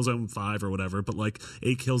 not Killzone 5 or whatever, but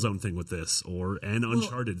a Killzone thing with this, or an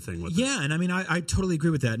Uncharted thing with this. Yeah, and I mean, I totally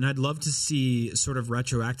agree with that, and I'd love to see sort of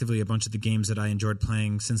retroactively a bunch of the games that I enjoyed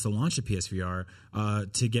playing since the launch of PSVR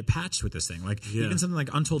to get patched with this thing. Even something like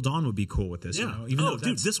Until Dawn would be cool with this. Yeah. Even though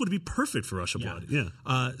dude, this would be perfect for Rush of Blood.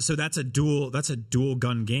 Yeah. So that's a dual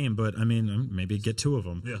gun game, but I mean, maybe get two of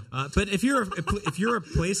them. Yeah. But if you're a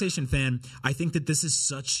PlayStation fan, I think that this is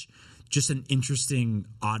such just an interesting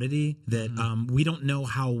oddity that we don't know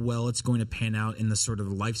how well it's going to pan out in the sort of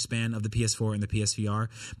lifespan of the PS4 and the PSVR.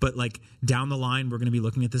 But down the line, we're going to be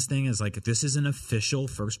looking at this thing as this is an official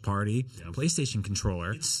first party PlayStation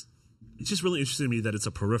controller. It's just really interesting to me that it's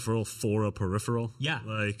a peripheral for a peripheral. Yeah.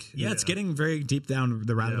 It's getting very deep down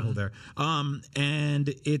the rabbit hole there.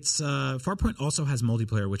 And it's Farpoint also has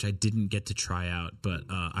multiplayer, which I didn't get to try out, but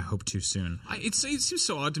I hope to soon. It seems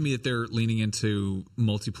so odd to me that they're leaning into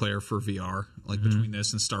multiplayer for VR, between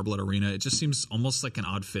this and Starblood Arena. It just seems almost like an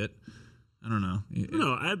odd fit. I don't know.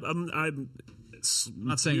 No, I'm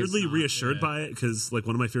not saying it's weirdly not, reassured by it, because one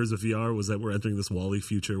of my fears with VR was that we're entering this Wall-E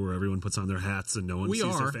future where everyone puts on their hats and no one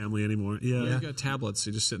sees their family anymore. Yeah. You got tablets.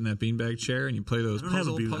 You just sit in that beanbag chair and you play those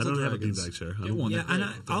puzzle I don't have a dragons. beanbag chair. Get one. Yeah, and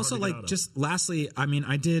I also just lastly, I mean,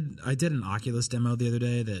 I did an Oculus demo the other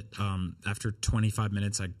day that after 25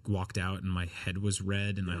 minutes I walked out and my head was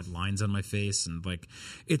red and I had lines on my face, and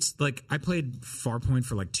it's I played Farpoint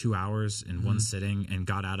for 2 hours in one sitting and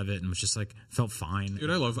got out of it and was just felt fine. Dude,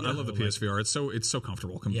 I love the PSVR. It's so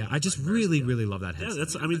comfortable. Yeah, I just really love that headset. Yeah,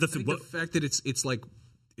 that's. I mean, the fact that it's like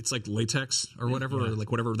latex or whatever, or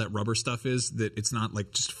whatever that rubber stuff is, that it's not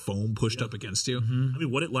just foam pushed up against you. I mean,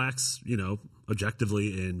 what it lacks,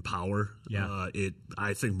 objectively in power, it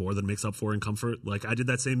I think more than makes up for in comfort. I did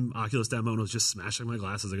that same Oculus demo and I was just smashing my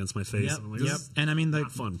glasses against my face. Yep, And I'm like, yep. And I mean,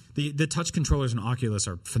 fun. The touch controllers in Oculus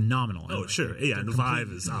are phenomenal. Oh, sure. Yeah, and the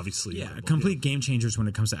Vive is obviously complete game changers when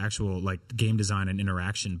it comes to actual game design and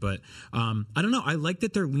interaction. But I don't know. I like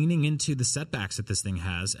that they're leaning into the setbacks that this thing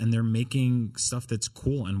has, and they're making stuff that's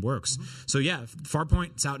cool and works. So yeah,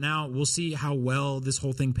 Farpoint's out now. We'll see how well this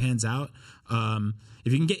whole thing pans out.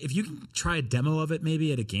 If you can try a demo of it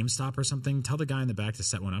maybe at a GameStop or something, tell the guy in the back to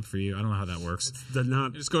set one up for you. I don't know how that works. They're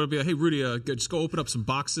not. You just go to be like, hey Rudy, just go open up some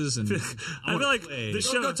boxes and I feel like the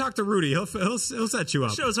show. Go talk to Rudy. He'll set you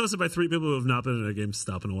up. The show is hosted by 3 people who have not been at a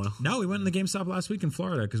GameStop in a while. No, we went in the GameStop last week in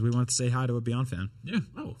Florida because we wanted to say hi to a Beyond fan. Yeah.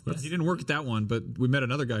 Oh, he didn't work at that one, but we met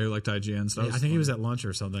another guy who liked IGN. So I think he was at lunch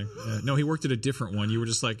or something. No, he worked at a different one. You were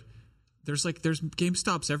just like, there's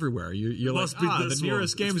GameStops everywhere. You're Must like, be the this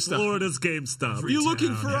nearest one. It's GameStop. Florida's GameStop. Are you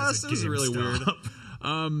looking for has us? a This is really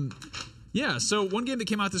weird. Yeah, so one game that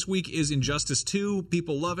came out this week is Injustice 2.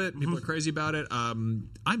 People love it. People are crazy about it. I'm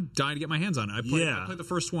dying to get my hands on it. I played the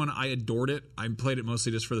first one. I adored it. I played it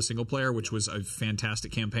mostly just for the single player, which was a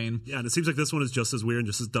fantastic campaign. Yeah, and it seems like this one is just as weird and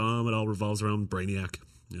just as dumb. It all revolves around Brainiac.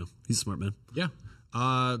 Yeah, he's a smart man. Yeah.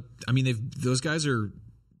 I mean, those guys are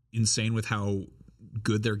insane with how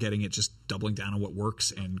good they're getting at just doubling down on what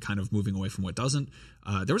works and kind of moving away from what doesn't.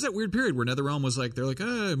 There was that weird period where NetherRealm was they're like,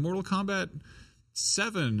 Mortal Kombat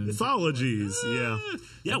 7 mythologies. Yeah.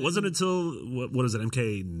 It wasn't until what is it,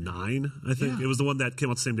 MK9? I think it was the one that came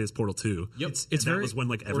out the same day as Portal 2. Yep, that was when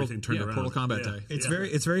everything turned around. Portal Kombat Day.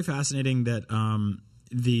 It's very fascinating that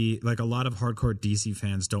a lot of hardcore DC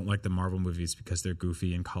fans don't like the Marvel movies because they're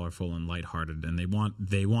goofy and colorful and lighthearted, and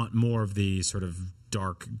they want more of the sort of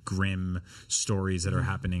dark, grim stories that are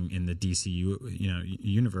happening in the DCU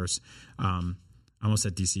universe. I almost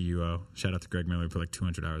said DCUO. Shout out to Greg Miller, put like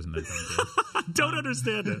 200 hours in that. Don't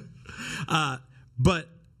understand it. But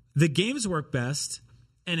the games work best.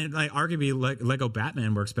 And it, like, arguably, Lego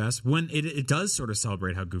Batman works best when it does sort of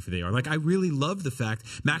celebrate how goofy they are. Like, I really love the fact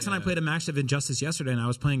Max and I played a match of Injustice yesterday, and I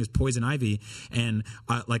was playing as Poison Ivy, and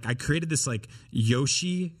I created this like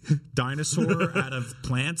Yoshi dinosaur out of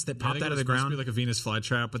plants that popped out of the ground. Supposed to be like a Venus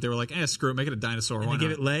flytrap, but they were like, screw it, make it a dinosaur. And they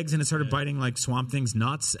gave it legs, and it started biting like Swamp Thing's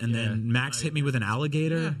nuts. And then Max hit me with an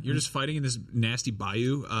alligator. Yeah, you're just fighting in this nasty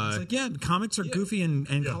bayou. It's like, comics are goofy and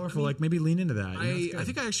colorful. Like, maybe lean into that. I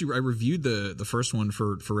think I reviewed the first one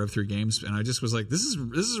for Rev 3 Games, and I just was like, this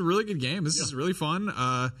is a really good game. This is really fun.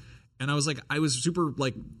 And I was like, I was super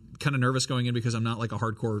like kind of nervous going in because I'm not like a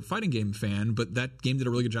hardcore fighting game fan, but that game did a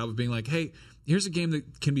really good job of being like, hey, here's a game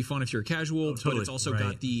that can be fun if you're a casual, but it's also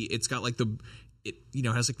got it has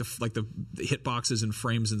like the hit boxes and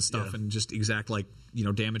frames and stuff and just exact like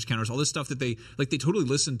damage counters, all this stuff that they totally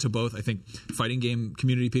listened to both, I think, fighting game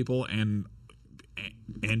community people and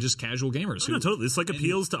just casual gamers. No, totally. It's like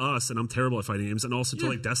appeals to us, and I'm terrible at fighting games, and also to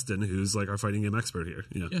like Destin, who's like our fighting game expert here.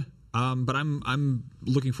 Yeah. But I'm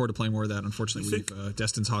looking forward to playing more of that. Unfortunately,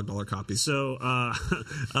 Destin's hogged all our copies. So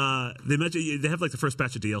they mentioned they have like the first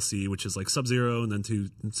batch of DLC, which is like Sub-Zero, and then 2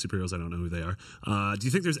 superheroes. I don't know who they are. Do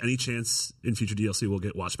you think there's any chance in future DLC we'll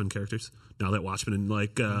get Watchmen characters now that Watchmen and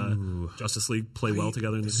like Justice League play well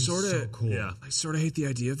together? And sort of so cool. Yeah, I sort of hate the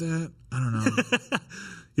idea of that. I don't know.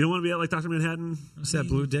 You don't want to be at like Dr. Manhattan? Is that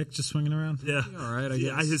blue dick just swinging around? Yeah. All right, I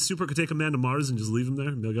guess. His super could take a man to Mars and just leave him there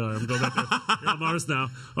and be like, all right, I'm going back there. You're on Mars now.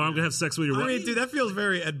 Or I'm going to have sex with your wife. I mean, dude, that feels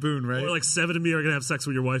very Ed Boon, right? Or like 7 of me are going to have sex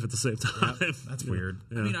with your wife at the same time. Yep, that's weird.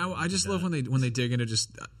 Yeah. I mean, I just love when they dig into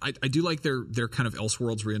just. I do like their kind of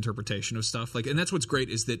Elseworlds reinterpretation of stuff. Like, and that's what's great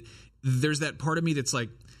is that there's that part of me that's like,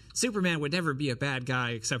 Superman would never be a bad guy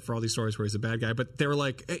except for all these stories where he's a bad guy. But they were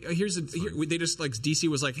like, hey, they just like DC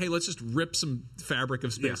was like, hey, let's just rip some fabric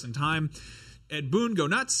of space and time. Ed Boon, go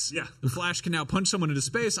nuts. Yeah. The Flash can now punch someone into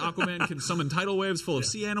space. Aquaman can summon tidal waves full of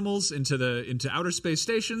sea animals into outer space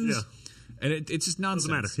stations. Yeah. And it's just nonsense.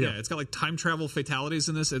 Doesn't matter. Yeah. It's got like time travel fatalities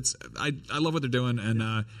in this. I love what they're doing.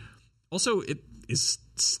 And also it is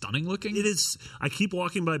stunning looking. It is. I keep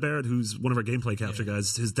walking by Barrett, who's one of our gameplay capture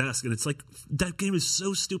guys, his desk, and it's like that game is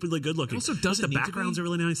so stupidly good looking. It also doesn't. The backgrounds are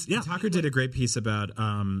really nice. Yeah, Tucker did a great piece about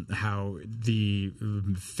how the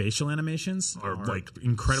facial animations are like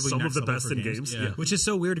incredibly some of the level best for in games. Yeah. Which is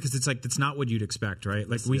so weird because it's like it's not what you'd expect, right?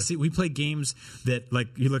 Like we play games that like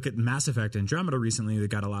you look at Mass Effect Andromeda recently, they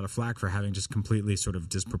got a lot of flack for having just completely sort of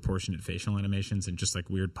disproportionate facial animations and just like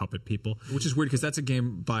weird puppet people, which is weird because that's a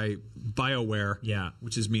game by BioWare. Yeah,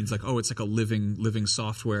 which means like it's like a living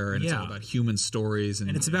software, and it's all about human stories and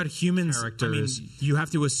it's about humans characters. I mean, you have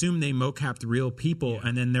to assume they mocapped real people,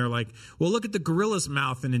 and then they're like, well, look at the gorilla's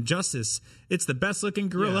mouth in Injustice. It's the best looking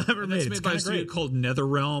gorilla ever made. It's made by a studio called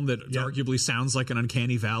NetherRealm that arguably sounds like an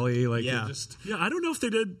Uncanny Valley. Like I don't know if they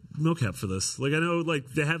did mocap for this. Like I know like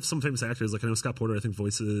they have some famous actors. Like I know Scott Porter I think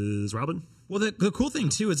voices Robin. Well, the cool thing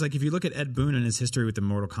too is like if you look at Ed Boon and his history with the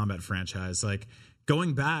Mortal Kombat franchise, like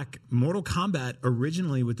going back, Mortal Kombat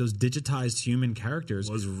originally with those digitized human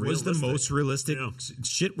characters was the most realistic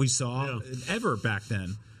shit we saw ever back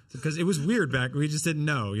then. Because it was weird back. We just didn't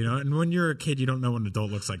know, And when you're a kid, you don't know what an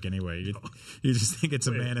adult looks like anyway. You just think it's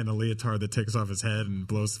a man in a leotard that takes off his head and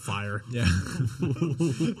blows fire. Yeah.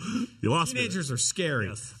 You lost Teenagers are scary.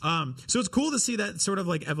 Yes. So it's cool to see that sort of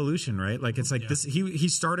like evolution, right? Like it's like this. He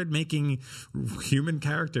started making human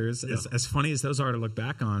characters as funny as those are to look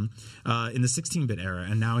back on in the 16-bit era,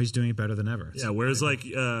 and now he's doing it better than ever. Yeah. Whereas like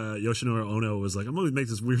Yoshinori Ono was like, I'm going to make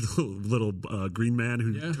this weird little green man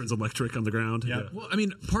who turns electric on the ground. Yeah. Well, I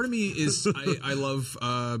mean, part of me is I love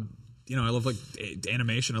I love like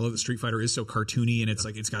animation. I love that Street Fighter is so cartoony and it's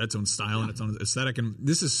like it's got its own style and its own aesthetic. And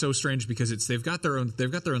this is so strange because they've got their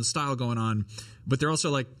own style going on, but they're also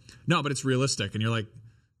like no, but it's realistic. And you're like,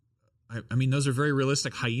 I mean, those are very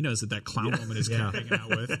realistic hyenas that clown woman is hanging out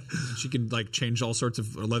with. And she can like change all sorts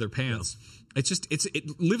of leather pants. It's just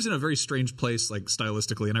it lives in a very strange place like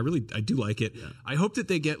stylistically, and I do like it. Yeah. I hope that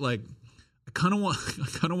they get like. I kind of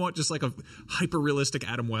want just like a hyper realistic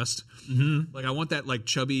Adam West. Mm-hmm. Like I want that like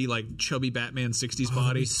chubby Batman 60s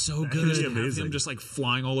body. So good. Amazing. Him just like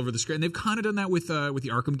flying all over the screen. And they've kind of done that with the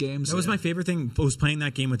Arkham games. That was my favorite thing. Was playing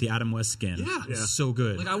that game with the Adam West skin. Yeah. So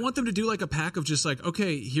good. Like I want them to do like a pack of just like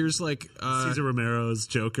okay, here's like Cesar Romero's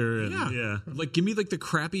Joker. And, like give me like the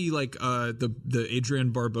crappy like the Adrian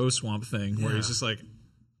Barbeau swamp thing where he's just like.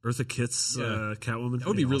 Eartha Kitt's Catwoman. That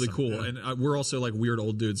would be really awesome. cool. Yeah. And we're also like weird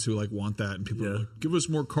old dudes who like want that, and people are like, give us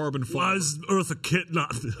more carbon fiber. Why is Eartha Kitt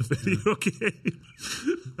not in a video game?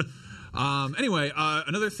 Anyway,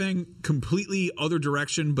 another thing, completely other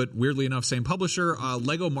direction, but weirdly enough, same publisher.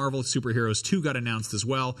 Lego Marvel Superheroes 2 got announced as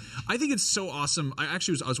well. I think it's so awesome. I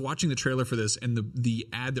was watching the trailer for this, and the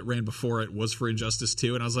ad that ran before it was for Injustice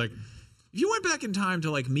 2, and I was like, if you went back in time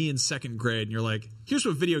to like me in second grade, and you're like, here's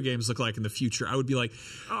what video games look like in the future, I would be like,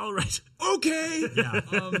 all right, okay. Yeah.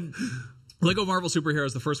 Lego Marvel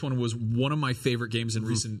Superheroes, the first one, was one of my favorite games in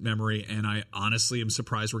recent memory, and I honestly am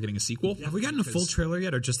surprised we're getting a sequel. Have we gotten a full trailer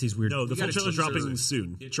yet, or just these weird? No, the full got a trailer's teaser. dropping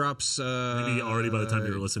soon. It drops Maybe already by the time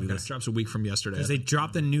you're listening to It this. drops a week from yesterday. Because they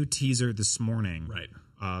dropped a new teaser this morning. Right.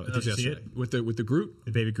 Did you see yesterday. it? With the Groot?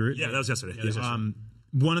 The baby Groot? Yeah, that was yesterday.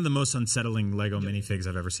 One of the most unsettling Lego minifigs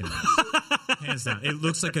I've ever seen. Hands down. It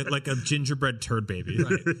looks like a gingerbread turd baby.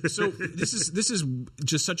 Right. So this is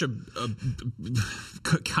just such a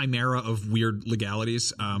chimera of weird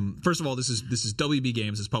legalities. First of all, this is WB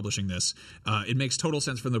Games is publishing this. It makes total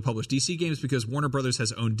sense for them to publish DC games because Warner Brothers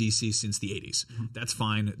has owned DC since the 80s. That's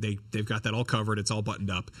fine. They've got that all covered. It's all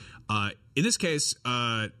buttoned up. In this case,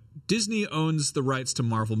 Disney owns the rights to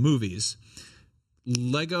Marvel movies.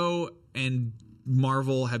 Lego and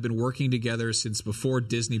Marvel have been working together since before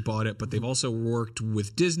Disney bought it, but they've also worked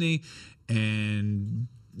with Disney, and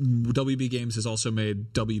WB Games has also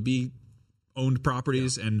made WB owned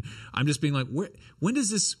properties, and I'm just being like, when does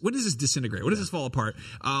this disintegrate? When does this fall apart?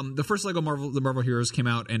 The first Lego Marvel Heroes came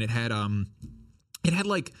out, and it had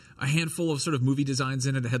like a handful of sort of movie designs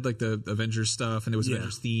in it. It had like the Avengers stuff, and there was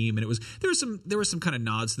Avengers theme, and there was some kind of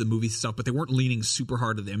nods to the movie stuff, but they weren't leaning super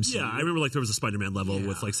hard to the MCU. Yeah, I remember like there was a Spider-Man level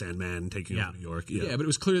with like Sandman taking over New York. Yeah, but it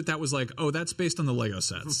was clear that was like, oh, that's based on the Lego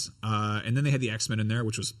sets. And then they had the X-Men in there,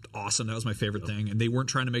 which was awesome. That was my favorite thing. And they weren't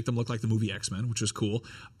trying to make them look like the movie X-Men, which was cool.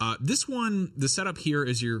 This one, the setup here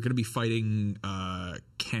is you're going to be fighting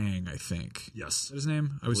Kang, I think. Yes. Is that his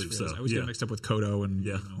name? I always get mixed up with Kodo and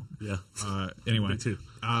Me anyway. too.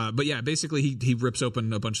 But yeah, basically he rips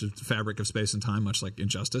open a bunch of fabric of space and time, much like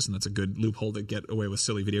Injustice, and that's a good loophole to get away with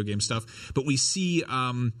silly video game stuff. But we see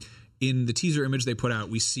in the teaser image they put out,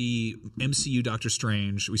 we see MCU Doctor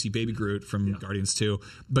Strange, we see Baby Groot from Guardians 2,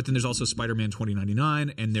 but then there's also Spider-Man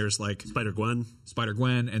 2099, and there's like Spider-Gwen,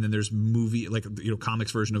 and then there's movie like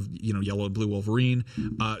comics version of Yellow and Blue Wolverine.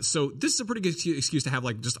 So this is a pretty good excuse to have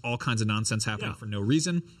like just all kinds of nonsense happening for no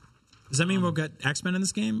reason. Does that mean we'll get X-Men in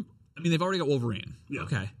this game? I mean, they've already got Wolverine. Yeah.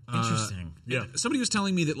 Okay. Interesting. Somebody was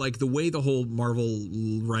telling me that like the way the whole Marvel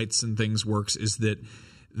rights and things works is that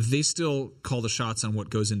they still call the shots on what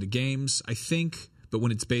goes into games, I think. But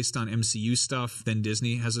when it's based on MCU stuff, then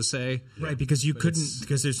Disney has a say. Right, because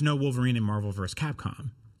because there's no Wolverine in Marvel vs.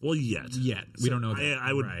 Capcom. Well, yet we don't know that.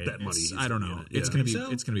 I would bet money. I don't know. It's gonna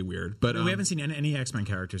be weird. But we haven't seen any X-Men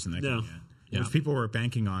characters in that game yet. Yeah. Which people were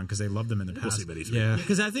banking on because they loved them in the past. Yeah,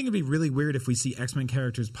 because I think it'd be really weird if we see X-Men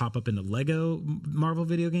characters pop up in the Lego Marvel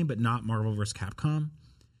video game, but not Marvel vs. Capcom.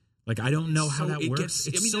 Like I don't know how that works.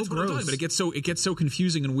 It's so gross. But it gets so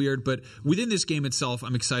confusing and weird. But within this game itself,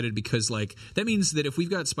 I'm excited because like that means that if we've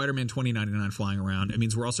got Spider-Man 2099 flying around, it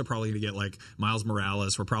means we're also probably going to get like Miles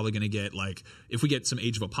Morales. We're probably going to get like if we get some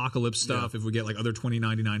Age of Apocalypse stuff, if we get like other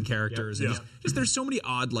 2099 characters, and just there's so many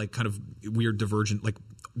odd like kind of weird divergent like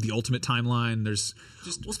the Ultimate timeline. There's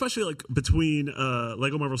just especially like between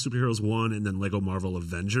Lego Marvel Superheroes 1 and then Lego Marvel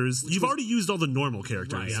Avengers, you've already used all the normal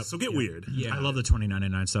characters, so get weird. Yeah, I love the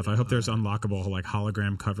 2099 stuff. I hope there's unlockable like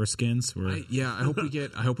hologram cover skins. I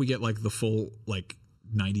hope we get like the full like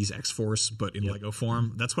 90s X-Force, but in Lego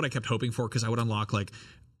form. That's what I kept hoping for because I would unlock like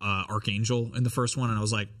Archangel in the first one, and I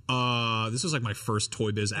was like, this was like my first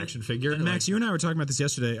Toy Biz action figure. And Max, you and I were talking about this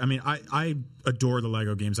yesterday. I mean, I adore the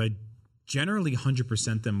Lego games. I generally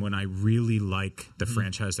 100% them when I really like the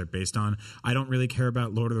franchise they're based on. I don't really care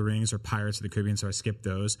about Lord of the Rings or Pirates of the Caribbean, so I skip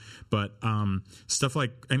those. But stuff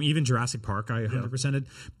like, I mean, even Jurassic Park, I 100%ed.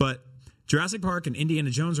 But Jurassic Park and Indiana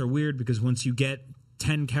Jones are weird because once you get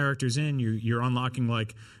 10 characters in, you're unlocking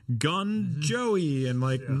like Gun Joey and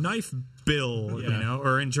like Knife Bill,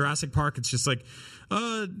 or in Jurassic Park, it's just like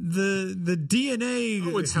the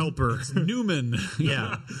DNA helper. It's Newman.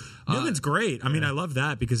 Yeah. Newman's great. I mean, I love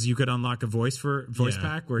that because you could unlock a voice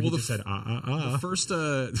pack where he just said, The first,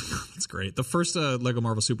 that's great. The first Lego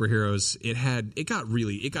Marvel Superheroes,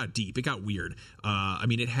 it got deep. It got weird. I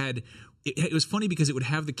mean, it was funny because it would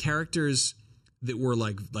have the characters that were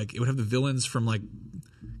like it would have the villains from like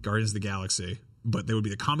Guardians of the Galaxy, but they would be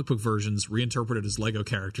the comic book versions reinterpreted as Lego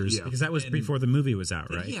characters. Yeah. Because that was before the movie was out,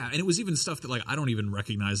 right? Yeah, and it was even stuff that like I don't even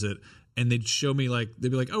recognize it, and they'd show me like they'd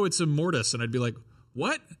be like, oh, it's a Mortis, and I'd be like,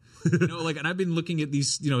 what? And I've been looking at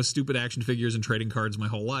these, stupid action figures and trading cards my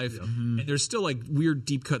whole life, and there's still like weird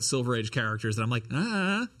deep cut Silver Age characters that I'm like,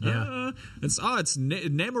 it's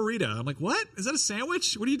Namorita. I'm like, what? Is that a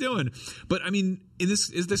sandwich? What are you doing? But I mean, in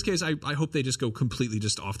this case, I hope they just go completely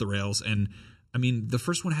just off the rails. And I mean, the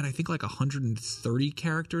first one had I think like 130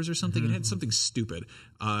 characters or something. It had something stupid.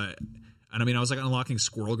 And I mean, I was like unlocking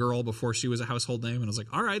Squirrel Girl before she was a household name, and I was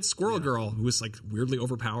like, all right, Squirrel Girl, who was like weirdly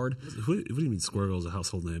overpowered. What do you mean Squirrel Girl is a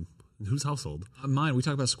household name? Whose household? Mine. We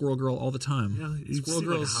talk about Squirrel Girl all the time. Yeah, Squirrel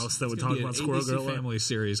Girl's like a house that would talk about Squirrel Girl. Family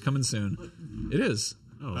series coming soon. It is.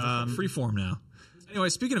 Freeform now. Anyway,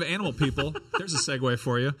 speaking of animal people, there's a segue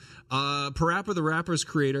for you. Parappa the Rapper's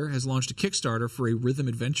creator has launched a Kickstarter for a rhythm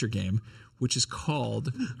adventure game, which is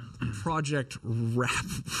called Project Rap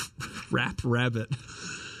Rabbit.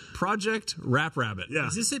 Project Rap Rabbit. Yeah.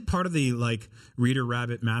 Is this part of the like Reader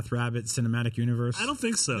Rabbit, Math Rabbit cinematic universe? I don't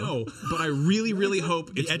think so. No, but I really, really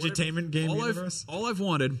hope the edutainment game universe. All I've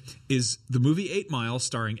wanted is the movie 8 Mile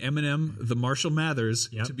starring Eminem, the Marshall Mathers,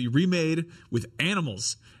 to be remade with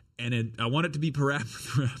animals. And I want it to be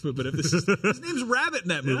Parappa the Rapper, but if his name's Rabbit in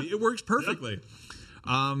that movie, it works perfectly.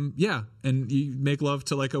 And you make love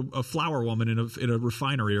to like a flower woman in a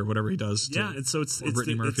refinery or whatever he does. And so it's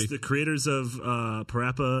the creators of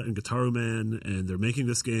Parappa and Gitaru Man, and they're making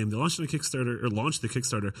this game. They launched the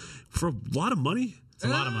Kickstarter for a lot of money. It's a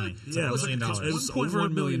lot of money. It's $1 million. It was $1.1 over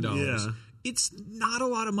million. Yeah. It's not a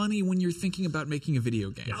lot of money when you're thinking about making a video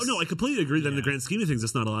game. Oh, no, I completely agree that in the grand scheme of things,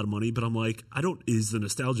 it's not a lot of money, but I'm like, is the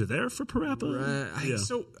nostalgia there for Parappa?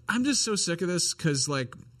 So I'm just so sick of this because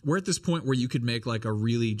like we're at this point where you could make like a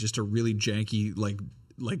really janky like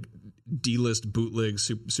D-list bootleg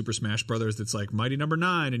Super Smash Brothers that's like Mighty Number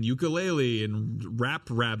 9 and Ukulele and Rap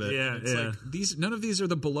Rabbit. Like none of these are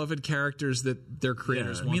the beloved characters that their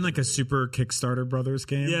creators want. I mean like a super Kickstarter Brothers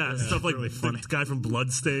game? Yeah, stuff like really the guy from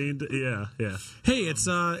Bloodstained. Yeah. Hey,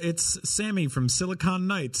 it's Sammy from Silicon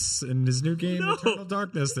Knights and his new game Eternal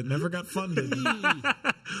Darkness that never got funded.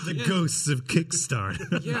 The ghosts of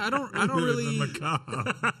Kickstarter. Yeah, I don't really.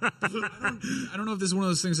 I don't know if this is one of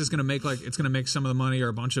those things that's going to make it's going to make some of the money or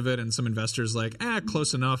a bunch of it, and some investors like,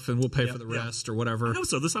 close enough, and we'll pay for the rest or whatever. I hope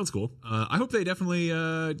so. This sounds cool. I hope they definitely,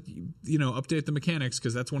 update the mechanics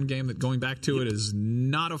because that's one game that going back to it is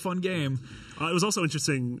not a fun game. It was also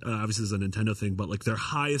interesting. Obviously, this is a Nintendo thing, but like their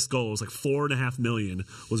highest goal was like $4.5 million.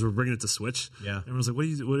 Was we're bringing it to Switch. Yeah, everyone was like,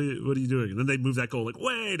 "What are you doing?" And then they moved that goal like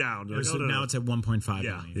way down. Like, now it's at 1.5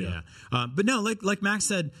 million. Yeah. But no, like Max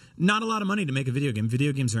said, not a lot of money to make a video game.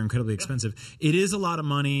 Video games are incredibly expensive. It is a lot of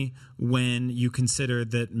money when you consider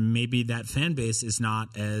that maybe that fan base is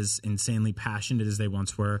not as insanely passionate as they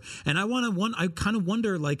once were. And I kind of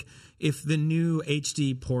wonder like if the new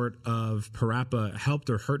HD port of Parappa helped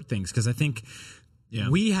or hurt things, because I think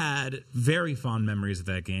we had very fond memories of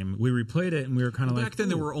that game. We replayed it and we were kind of like... Back then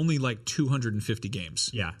there were only like 250 games.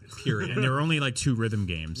 Yeah. Period. And there were only like 2 rhythm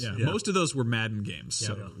games. Yeah. Most of those were Madden games.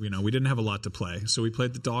 So, we didn't have a lot to play. So we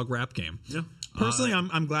played the dog rap game. Yeah. Personally,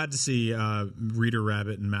 I'm glad to see Reader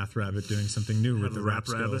Rabbit and Math Rabbit doing something new with the rap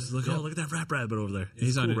skills. Look at that Rap Rabbit over there.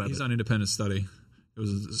 He's on Independent Study. It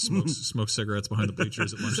was smoke cigarettes behind the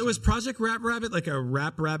bleachers at lunchtime. So is Project Rap Rabbit like a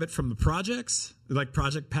rap rabbit from the projects, like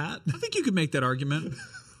Project Pat? I think you could make that argument.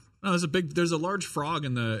 No, there's a large frog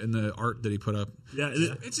in the art that he put up. Yeah,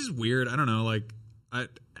 it's just weird. I don't know, like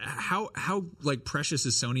how like precious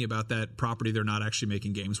is Sony about that property they're not actually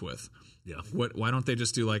making games with? Yeah. Why don't they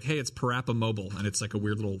just do like, hey, it's Parappa Mobile and it's like a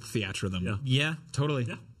weird little theatrhythm? Yeah, totally.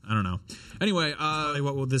 Yeah. I don't know. Anyway,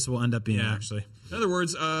 what this will end up being actually. In other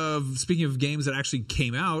words, speaking of games that actually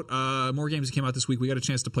came out, more games that came out this week. We got a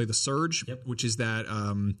chance to play The Surge, which is that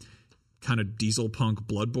kind of diesel punk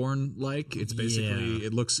Bloodborne like. It's basically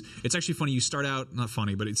it's actually funny. You start out not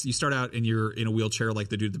funny, but you start out and you're in a wheelchair like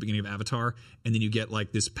the dude at the beginning of Avatar, and then you get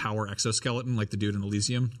like this power exoskeleton like the dude in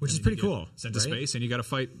Elysium, which is pretty cool. Sent to space, and you got to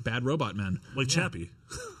fight bad robot men like Chappie.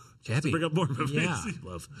 Chappie. Bring up more movies. Yeah.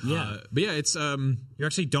 Love. Yeah. But yeah, it's you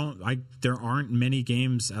actually there aren't many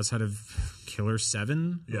games outside of Killer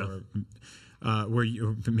 7 where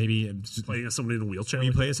you maybe playing as someone in a wheelchair.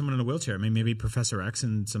 You play as someone in a wheelchair. Maybe Professor X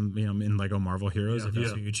and some in Lego Marvel Heroes if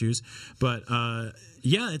that's what you choose. But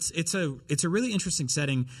it's a really interesting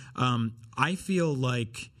setting. I feel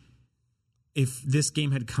like if this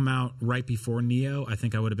game had come out right before Neo, I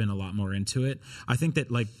think I would have been a lot more into it. I think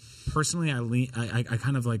that like personally, I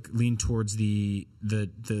kind of like lean towards the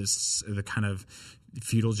kind of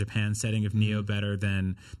feudal Japan setting of Neo better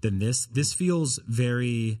than this. This feels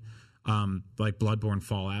very like Bloodborne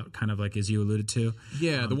Fallout, kind of like as you alluded to.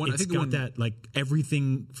 Yeah, the one I it's think got that like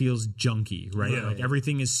everything feels junky, right? Yeah. Like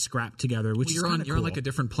everything is scrapped together, which is you're kind on of you're on like a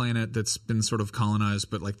different planet that's been sort of colonized,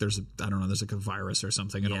 but like there's there's like a virus or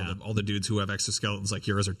something, and Yeah. all the dudes who have exoskeletons like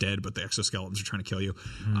yours are dead, but the exoskeletons are trying to kill you.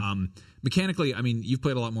 Mechanically, I mean, you've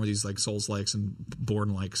played a lot more of these like Souls likes and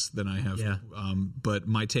Born likes than I have. Yeah. But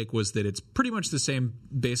my take was that it's pretty much the same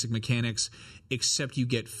basic mechanics, except you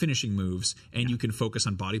get finishing moves and you can focus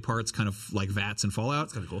on body parts, kind of like VATS and Fallout.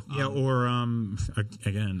 That's kind of cool. Yeah, or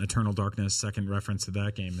again, Eternal Darkness, second reference to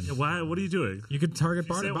that game. And Why? What are you doing? you could target If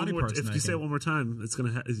you say it body one more- parts. in If that you say it game. one more time, it's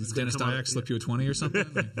gonna. Dennis Dyack slip you a 20 or something?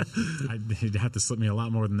 He'd have to slip me a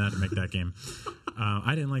lot more than that to make that game.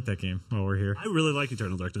 I didn't like that game while we're here. I really like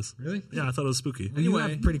Eternal Darkness. Really? Yeah, I thought it was spooky. You Anyway.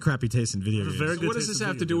 have pretty crappy taste in video games. very So good what does taste this in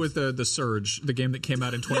have to video do with the Surge, the game that came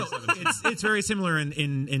out in 2017? It's very similar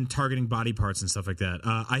in targeting body parts and stuff like that.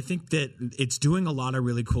 I think that it's doing a lot of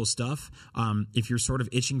really cool stuff. If you're sort of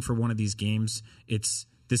itching for one of these games,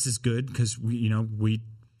 this is good because we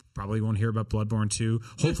probably won't hear about Bloodborne 2.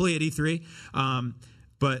 Hopefully at E3.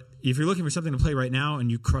 But if you're looking for something to play right now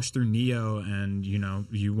and you crush through Neo and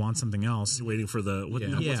you want something else, You're waiting for the what's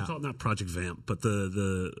Yeah. it called? Not Project Vamp, but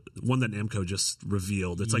the one that Namco just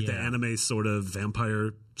revealed. It's like the Yeah. anime sort of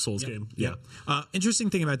vampire Souls game. Yeah.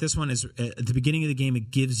 Interesting thing about this one is at the beginning of the game,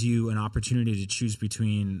 it gives you an opportunity to choose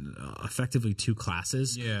between effectively two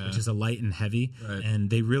classes, Yeah. which is a light and heavy. Right.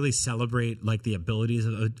 And they really celebrate like the abilities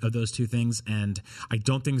of those two things. And I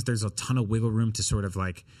don't think there's a ton of wiggle room to sort of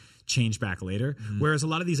like change back later. Whereas a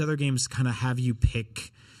lot of these other games kind of have you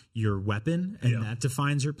pick your weapon and that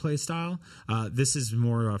defines your play style. This is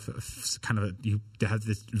more of kind of you have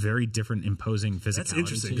this very different imposing physicality. That's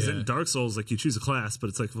interesting because in Dark Souls, like you choose a class, but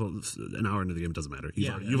it's like an hour into the game, it doesn't matter.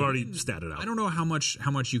 You've already statted out. I don't know how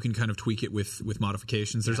much you can kind of tweak it with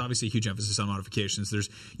modifications. There's obviously a huge emphasis on modifications. There's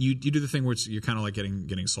you do the thing where you're kind of like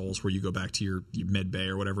getting Souls, where you go back to your med bay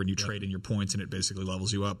or whatever, and you trade in your points, and it basically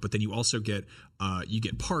levels you up. But then you also get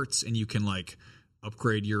parts, and you can like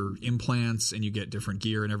upgrade your implants, and you get different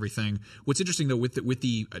gear and everything. What's interesting though with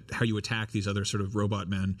the how you attack these other sort of robot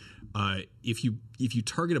men, if you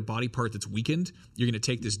target a body part that's weakened, you're going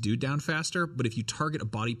to take this dude down faster. But if you target a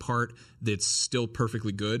body part that's still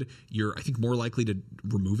perfectly good, you're I think more likely to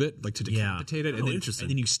remove it, like to decapitate it, and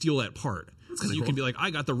then you steal that part. Because you can be like,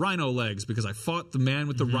 I got the rhino legs because I fought the man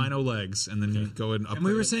with the rhino legs, and then you go and upgrade. And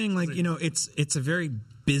we were saying, like, it's a very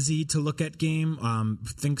busy to look at game.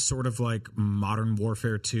 Think sort of like Modern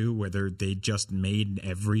Warfare 2, where they just made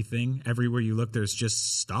everything. Everywhere you look, there's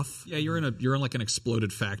just stuff. Yeah, you're in like an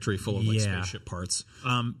exploded factory full of like spaceship parts.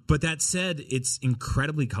 But that said, it's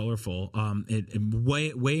incredibly colorful.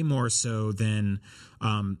 Way more so than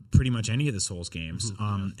pretty much any of the Souls games.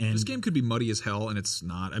 And This game could be muddy as hell, and it's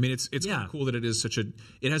not. I mean, it's kind of cool that it is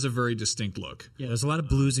it has a very distinct look. Yeah, there's a lot of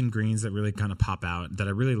blues and greens that really kind of pop out that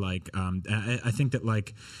I really like. I think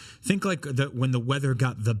that when the weather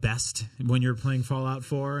got the best when you're playing Fallout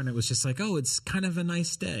 4, and it was just like, oh, it's kind of a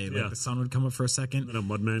nice day. Like the sun would come up for a second, And a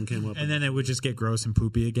Mudman came up, and then it would just get gross and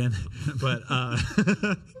poopy again. But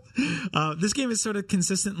this game is sort of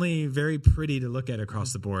consistently very pretty to look at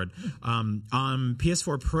across the board. On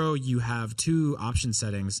PS4 Pro, you have two option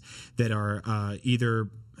settings that are either,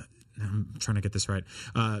 I'm trying to get this right,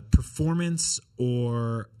 performance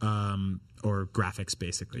or graphics,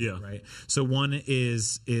 basically. Yeah. Right. So one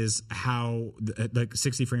is how like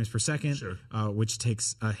 60 frames per second, which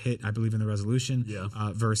takes a hit, I believe, in the resolution. Yeah.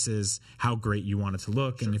 Versus how great you want it to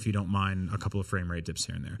look, and if you don't mind a couple of frame rate dips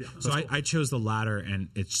here and there. Yeah, so I chose the latter, and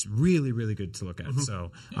it's really, really good to look at.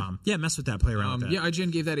 So mess with that, play around with that. Yeah,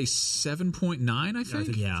 IGN gave that a 7.9, I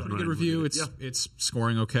think. Yeah. Pretty good review. It's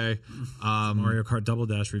scoring okay. Mario Kart Double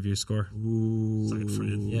Dash review score.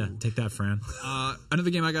 Fran. Yeah, take that, Fran. Another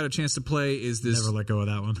game I got a chance to play is this Never let go of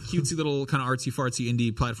that one. cutesy little kind of artsy fartsy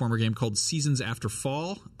indie platformer game called Seasons After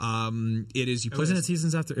Fall. It is you play Wasn't it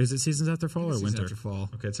Seasons After? Is it Seasons After Fall or Seasons Winter? After Fall.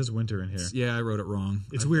 Okay, it says Winter in here. Yeah, I wrote it wrong.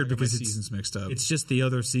 It's I weird got my because seasons mixed up. It's just the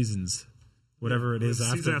other seasons, whatever it is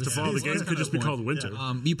Season after fall, the season. game That's could just be kind of called Winter.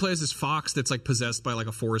 you play as this fox that's like possessed by like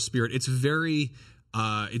a forest spirit. It's very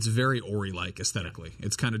Ori-like aesthetically.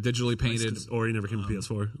 It's kind of digitally painted. Ori never came to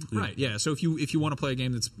PS4. Right, yeah. So if you want to play a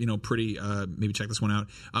game that's pretty, maybe check this one out.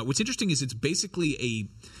 What's interesting is it's basically a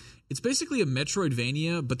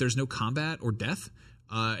Metroidvania, but there's no combat or death,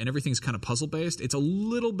 and everything's kind of puzzle based. It's a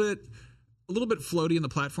little bit floaty in the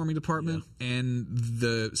platforming department, and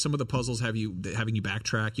some of the puzzles having you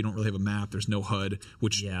backtrack. You don't really have a map. There's no HUD,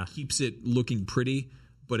 which keeps it looking pretty.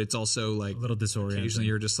 But it's also like a little disorienting. Occasionally,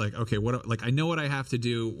 you're just like, okay, I know what I have to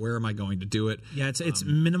do. Where am I going to do it? Yeah, it's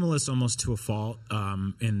minimalist almost to a fault,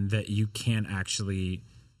 in that you can't actually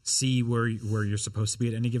see where you're supposed to be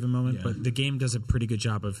at any given moment, but the game does a pretty good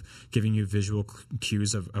job of giving you visual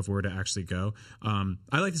cues of where to actually go.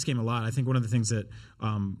 I like this game a lot. I think one of the things that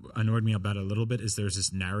annoyed me about it a little bit is there's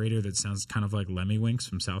this narrator that sounds kind of like Lemmy Winks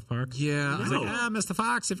from South Park. Yeah. He's like, Mr.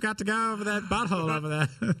 Fox, you've got to go over that butthole over there.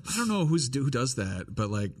 I don't know who does that, but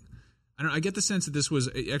like, I get the sense that this was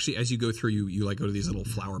actually, as you go through, you like go to these little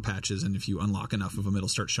flower patches, and if you unlock enough of them, it'll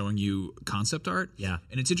start showing you concept art. Yeah,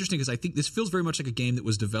 and it's interesting because I think this feels very much like a game that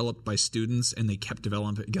was developed by students, and they kept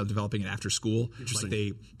developing it after school. Interesting.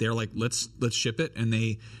 Like they're like, let's ship it, and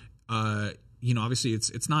they, obviously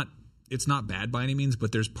it's not bad by any means,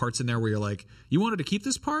 but there's parts in there where you're like, you wanted to keep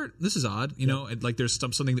this part? This is odd. You know, like there's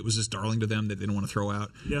something that was just darling to them that they didn't want to throw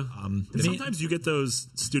out. Yeah. Sometimes you get those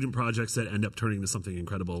student projects that end up turning into something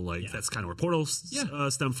incredible. Like that's kind of where Portal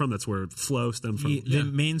stem from. That's where Flow stem from. The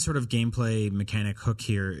main sort of gameplay mechanic hook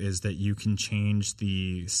here is that you can change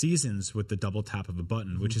the seasons with the double tap of a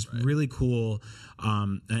button, which is really cool.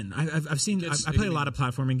 And I've seen, I play a lot of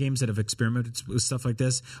platforming games that have experimented with stuff like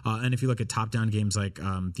this. And if you look at top-down games like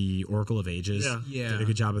the Oracle of Ages, did a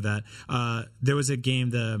good job of that. There was a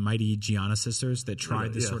game, the Mighty Gianna Sisters, that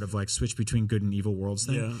tried this sort of like switch between good and evil worlds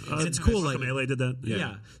thing. And it's cool. Like Melee did that.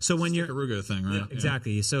 Yeah. So when you're Karuga thing, right?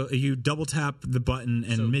 Exactly. So you double tap the button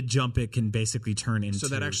and mid jump, it can basically turn into. So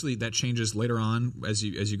that changes later on as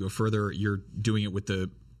you go further. You're doing it with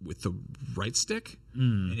the right stick,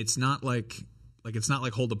 and it's not like it's not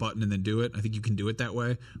like hold the button and then do it. I think you can do it that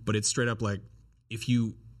way, but it's straight up like if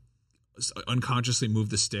you unconsciously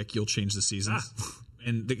move the stick, you'll change the seasons.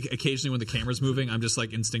 And occasionally when the camera's moving, I'm just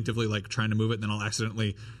like instinctively like trying to move it, and then I'll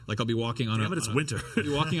accidentally I'll be walking on it's winter. I'll be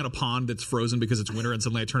walking on a pond that's frozen because it's winter, and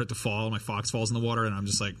suddenly I turn it to fall, and my fox falls in the water, and I'm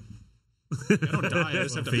just like, I don't die. I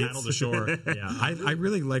just have to paddle to shore. I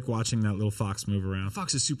really like watching that little fox move around.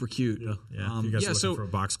 Fox is super cute. If you guys are looking for a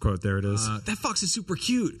box quote, there it is. That fox is super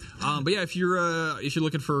cute. But yeah, if you're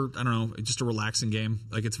looking for, I don't know, just a relaxing game,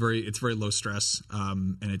 like it's very low stress,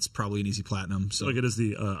 and it's probably an easy platinum. So like it is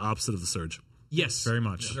the opposite of the Surge. Yes, very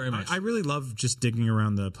much. Yeah, very much. I really love just digging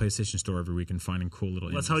around the PlayStation Store every week and finding cool little.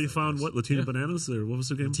 That's how you found what Latina Bananas, or what was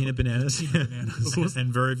the game? Latina Bananas,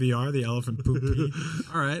 and Very VR, the elephant poop pee.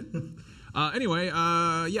 All right. Anyway,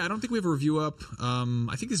 I don't think we have a review up.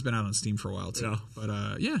 I think this has been out on Steam for a while too.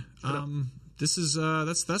 Yeah. But this is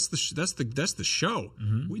that's the show.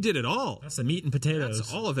 We did it all. That's the meat and potatoes.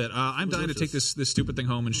 That's all of it. I'm dying to take this stupid thing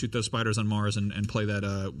home and shoot those spiders on Mars and play that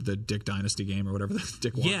the Dick Dynasty game or whatever.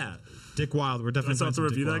 Dick Wild. Yeah. Dick Wild. We're definitely to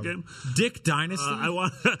review that game. Dick Dynasty. I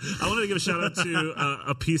wanted to give a shout out to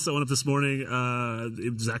a piece that went up this morning.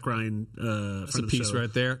 Zach Ryan, that's a piece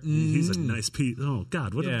right there. He's a nice piece. Oh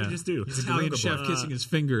God, what did we just do? He's an Italian chef kissing his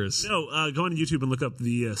fingers. No, go on YouTube and look up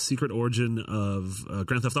the secret origin of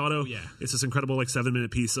Grand Theft Auto. Yeah, it's this incredible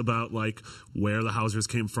 7-minute piece about like where the Housers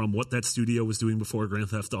came from, what that studio was doing before Grand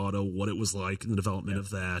Theft Auto, what it was like in the development of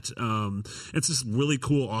that. It's this really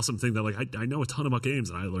cool, awesome thing that like I know a ton about games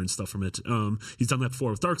and I learned stuff from it. He's done that before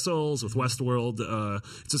with Dark Souls, with Westworld.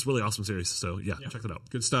 It's just really awesome series. So yeah, check that out.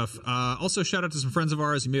 Good stuff. Also, shout out to some friends of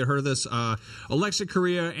ours. You may have heard of this. Alexa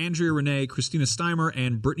Correa, Andrea Renee, Christina Steimer,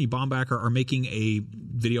 and Brittany Bombacker are making a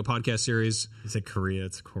video podcast series. You said Korea,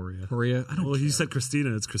 it's Korea. Korea. I don't. Well, you said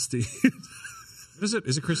Christina, it's Christine. Is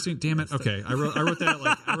it Christine? Damn it. Okay. I wrote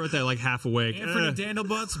that like half awake. Anthony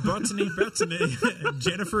Dandelbutz, Brittany,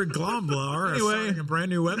 Jennifer Glomblauer are starting a brand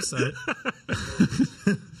new website.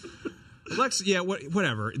 Lex,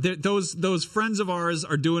 whatever. Those friends of ours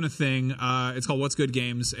are doing a thing. It's called What's Good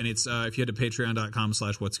Games, and it's if you head to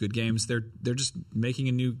patreon.com/What's Good Games, they're just making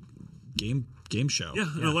a new game show. Yeah,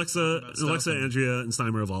 and Alexa, Andrea, and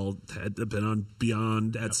Steimer have all been on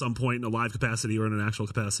Beyond at some point in a live capacity or in an actual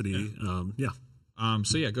capacity.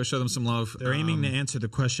 So go show them some love. They're aiming to answer the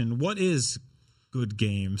question, what is good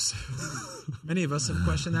games? Many of us have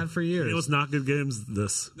questioned that for years. It was not good games.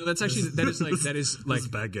 No, that's actually that is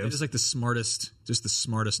like bad games. That is like the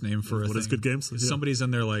smartest name for what is good games? Somebody's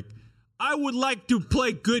in there like, I would like to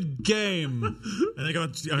play good game. And they go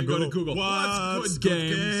to Google. What's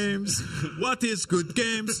good games? What is good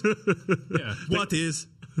games? What is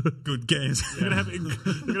good games? You're gonna have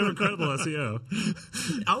incredible SEO.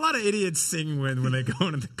 A lot of idiots sing when they go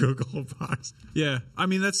into the Google box. Yeah, I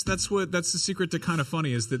mean that's the secret to kind of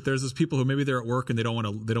funny is that there's those people who maybe they're at work and they don't want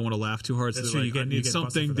to laugh too hard. So that's true. Like, I need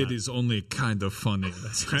something that is only kind of funny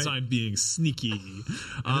because I'm being sneaky.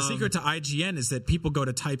 And the secret to IGN is that people go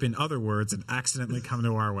to type in other words and accidentally come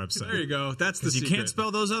to our website. There you go. That's the secret. You can't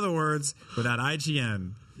spell those other words without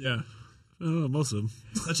IGN. Yeah. Oh, most of them.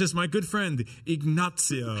 That's just my good friend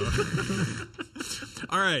Ignacio.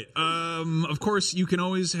 All right. Of course, you can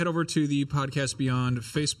always head over to the Podcast Beyond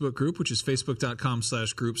Facebook group, which is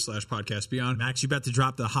facebook.com/group/Podcast Beyond. Max, you about to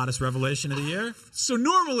drop the hottest revelation of the year? So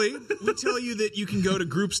normally we tell you that you can go to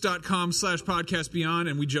groups.com/Podcast Beyond,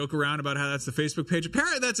 and we joke around about how that's the Facebook page.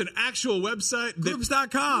 Apparently, that's an actual website.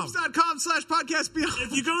 Groups.com. Groups.com/Podcast Beyond.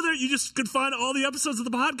 If you go there, you just could find all the episodes of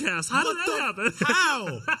the podcast. How did that happen?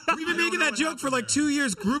 How? We've been making that joke for like 2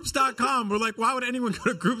 years. Groups.com. We're like, why would anyone go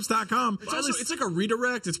to groups.com? It's like a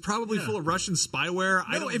redirect. It's probably full of Russian spyware.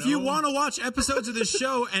 I don't know. If you want to watch episodes of this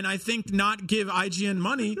show and I think not give IGN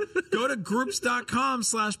money, go to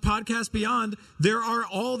groups.com/podcast beyond. There are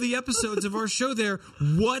all the episodes of our show there.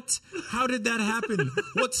 What? How did that happen?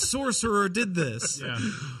 What sorcerer did this? Yeah.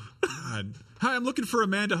 God. Hi, I'm looking for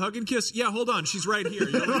Amanda Hug and Kiss. Yeah, hold on. She's right here.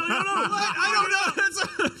 No. I don't know.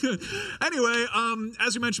 Anyway,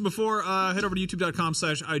 as we mentioned before, head over to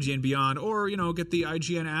youtube.com/IGN Beyond, or, get the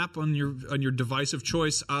IGN app on your device of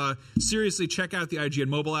choice. Seriously, check out the IGN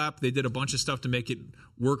mobile app. They did a bunch of stuff to make it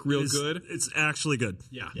work real good. It's actually good.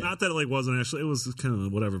 Yeah. Not that it wasn't actually. It was kind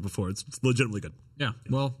of whatever before. It's legitimately good. Yeah.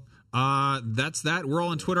 Well, that's that. We're all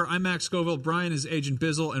on Twitter. I'm Max Scoville. Brian is Agent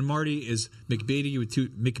Bizzle, and Marty is McBiggity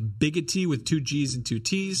with 2 G's and 2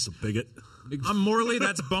 T's. A bigot. I'm Morley.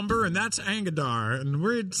 That's Bumber, and that's Angadar, and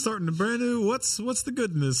we're starting a brand new. What's the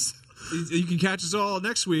goodness? You can catch us all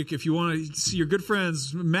next week if you want to see your good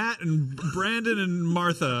friends Matt and Brandon and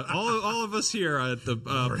Martha. All of us here at the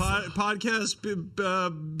podcast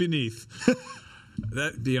beneath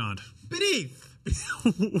that beyond Beneath.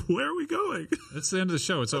 Where are we going? That's the end of the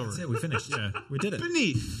show. It's over. That's it. We finished. Yeah, we did it.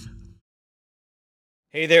 Beneath.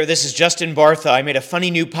 Hey there, this is Justin Bartha. I made a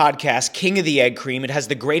funny new podcast, King of the Egg Cream. It has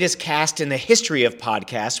the greatest cast in the history of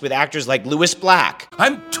podcasts with actors like Louis Black,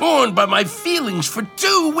 I'm torn by my feelings for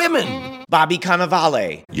 2 women. Bobby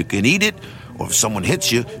Cannavale, You can eat it, or if someone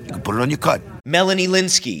hits you, you can put it on your cut. Melanie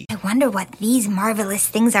Linsky, I wonder what these marvelous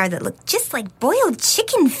things are that look just like boiled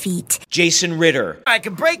chicken feet. Jason Ritter, I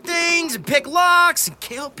can break things and pick locks and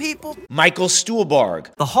kill people. Michael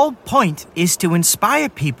Stuhlbarg, The whole point is to inspire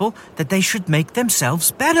people that they should make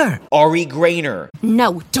themselves better. Ari Grainer,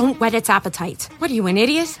 No, don't whet its appetite. What are you, an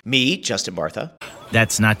idiot? me, Justin Bartha,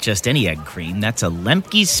 That's not just any egg cream, that's a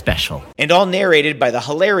Lemke's special. and all narrated by the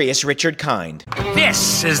hilarious Richard Kind.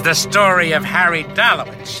 This is the story of Harry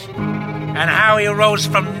Dalowitz and how he rose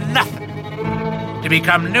from nothing to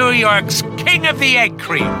become New York's King of the Egg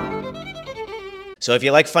Cream. So if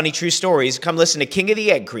you like funny true stories, come listen to King of the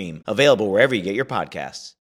Egg Cream, available wherever you get your podcasts.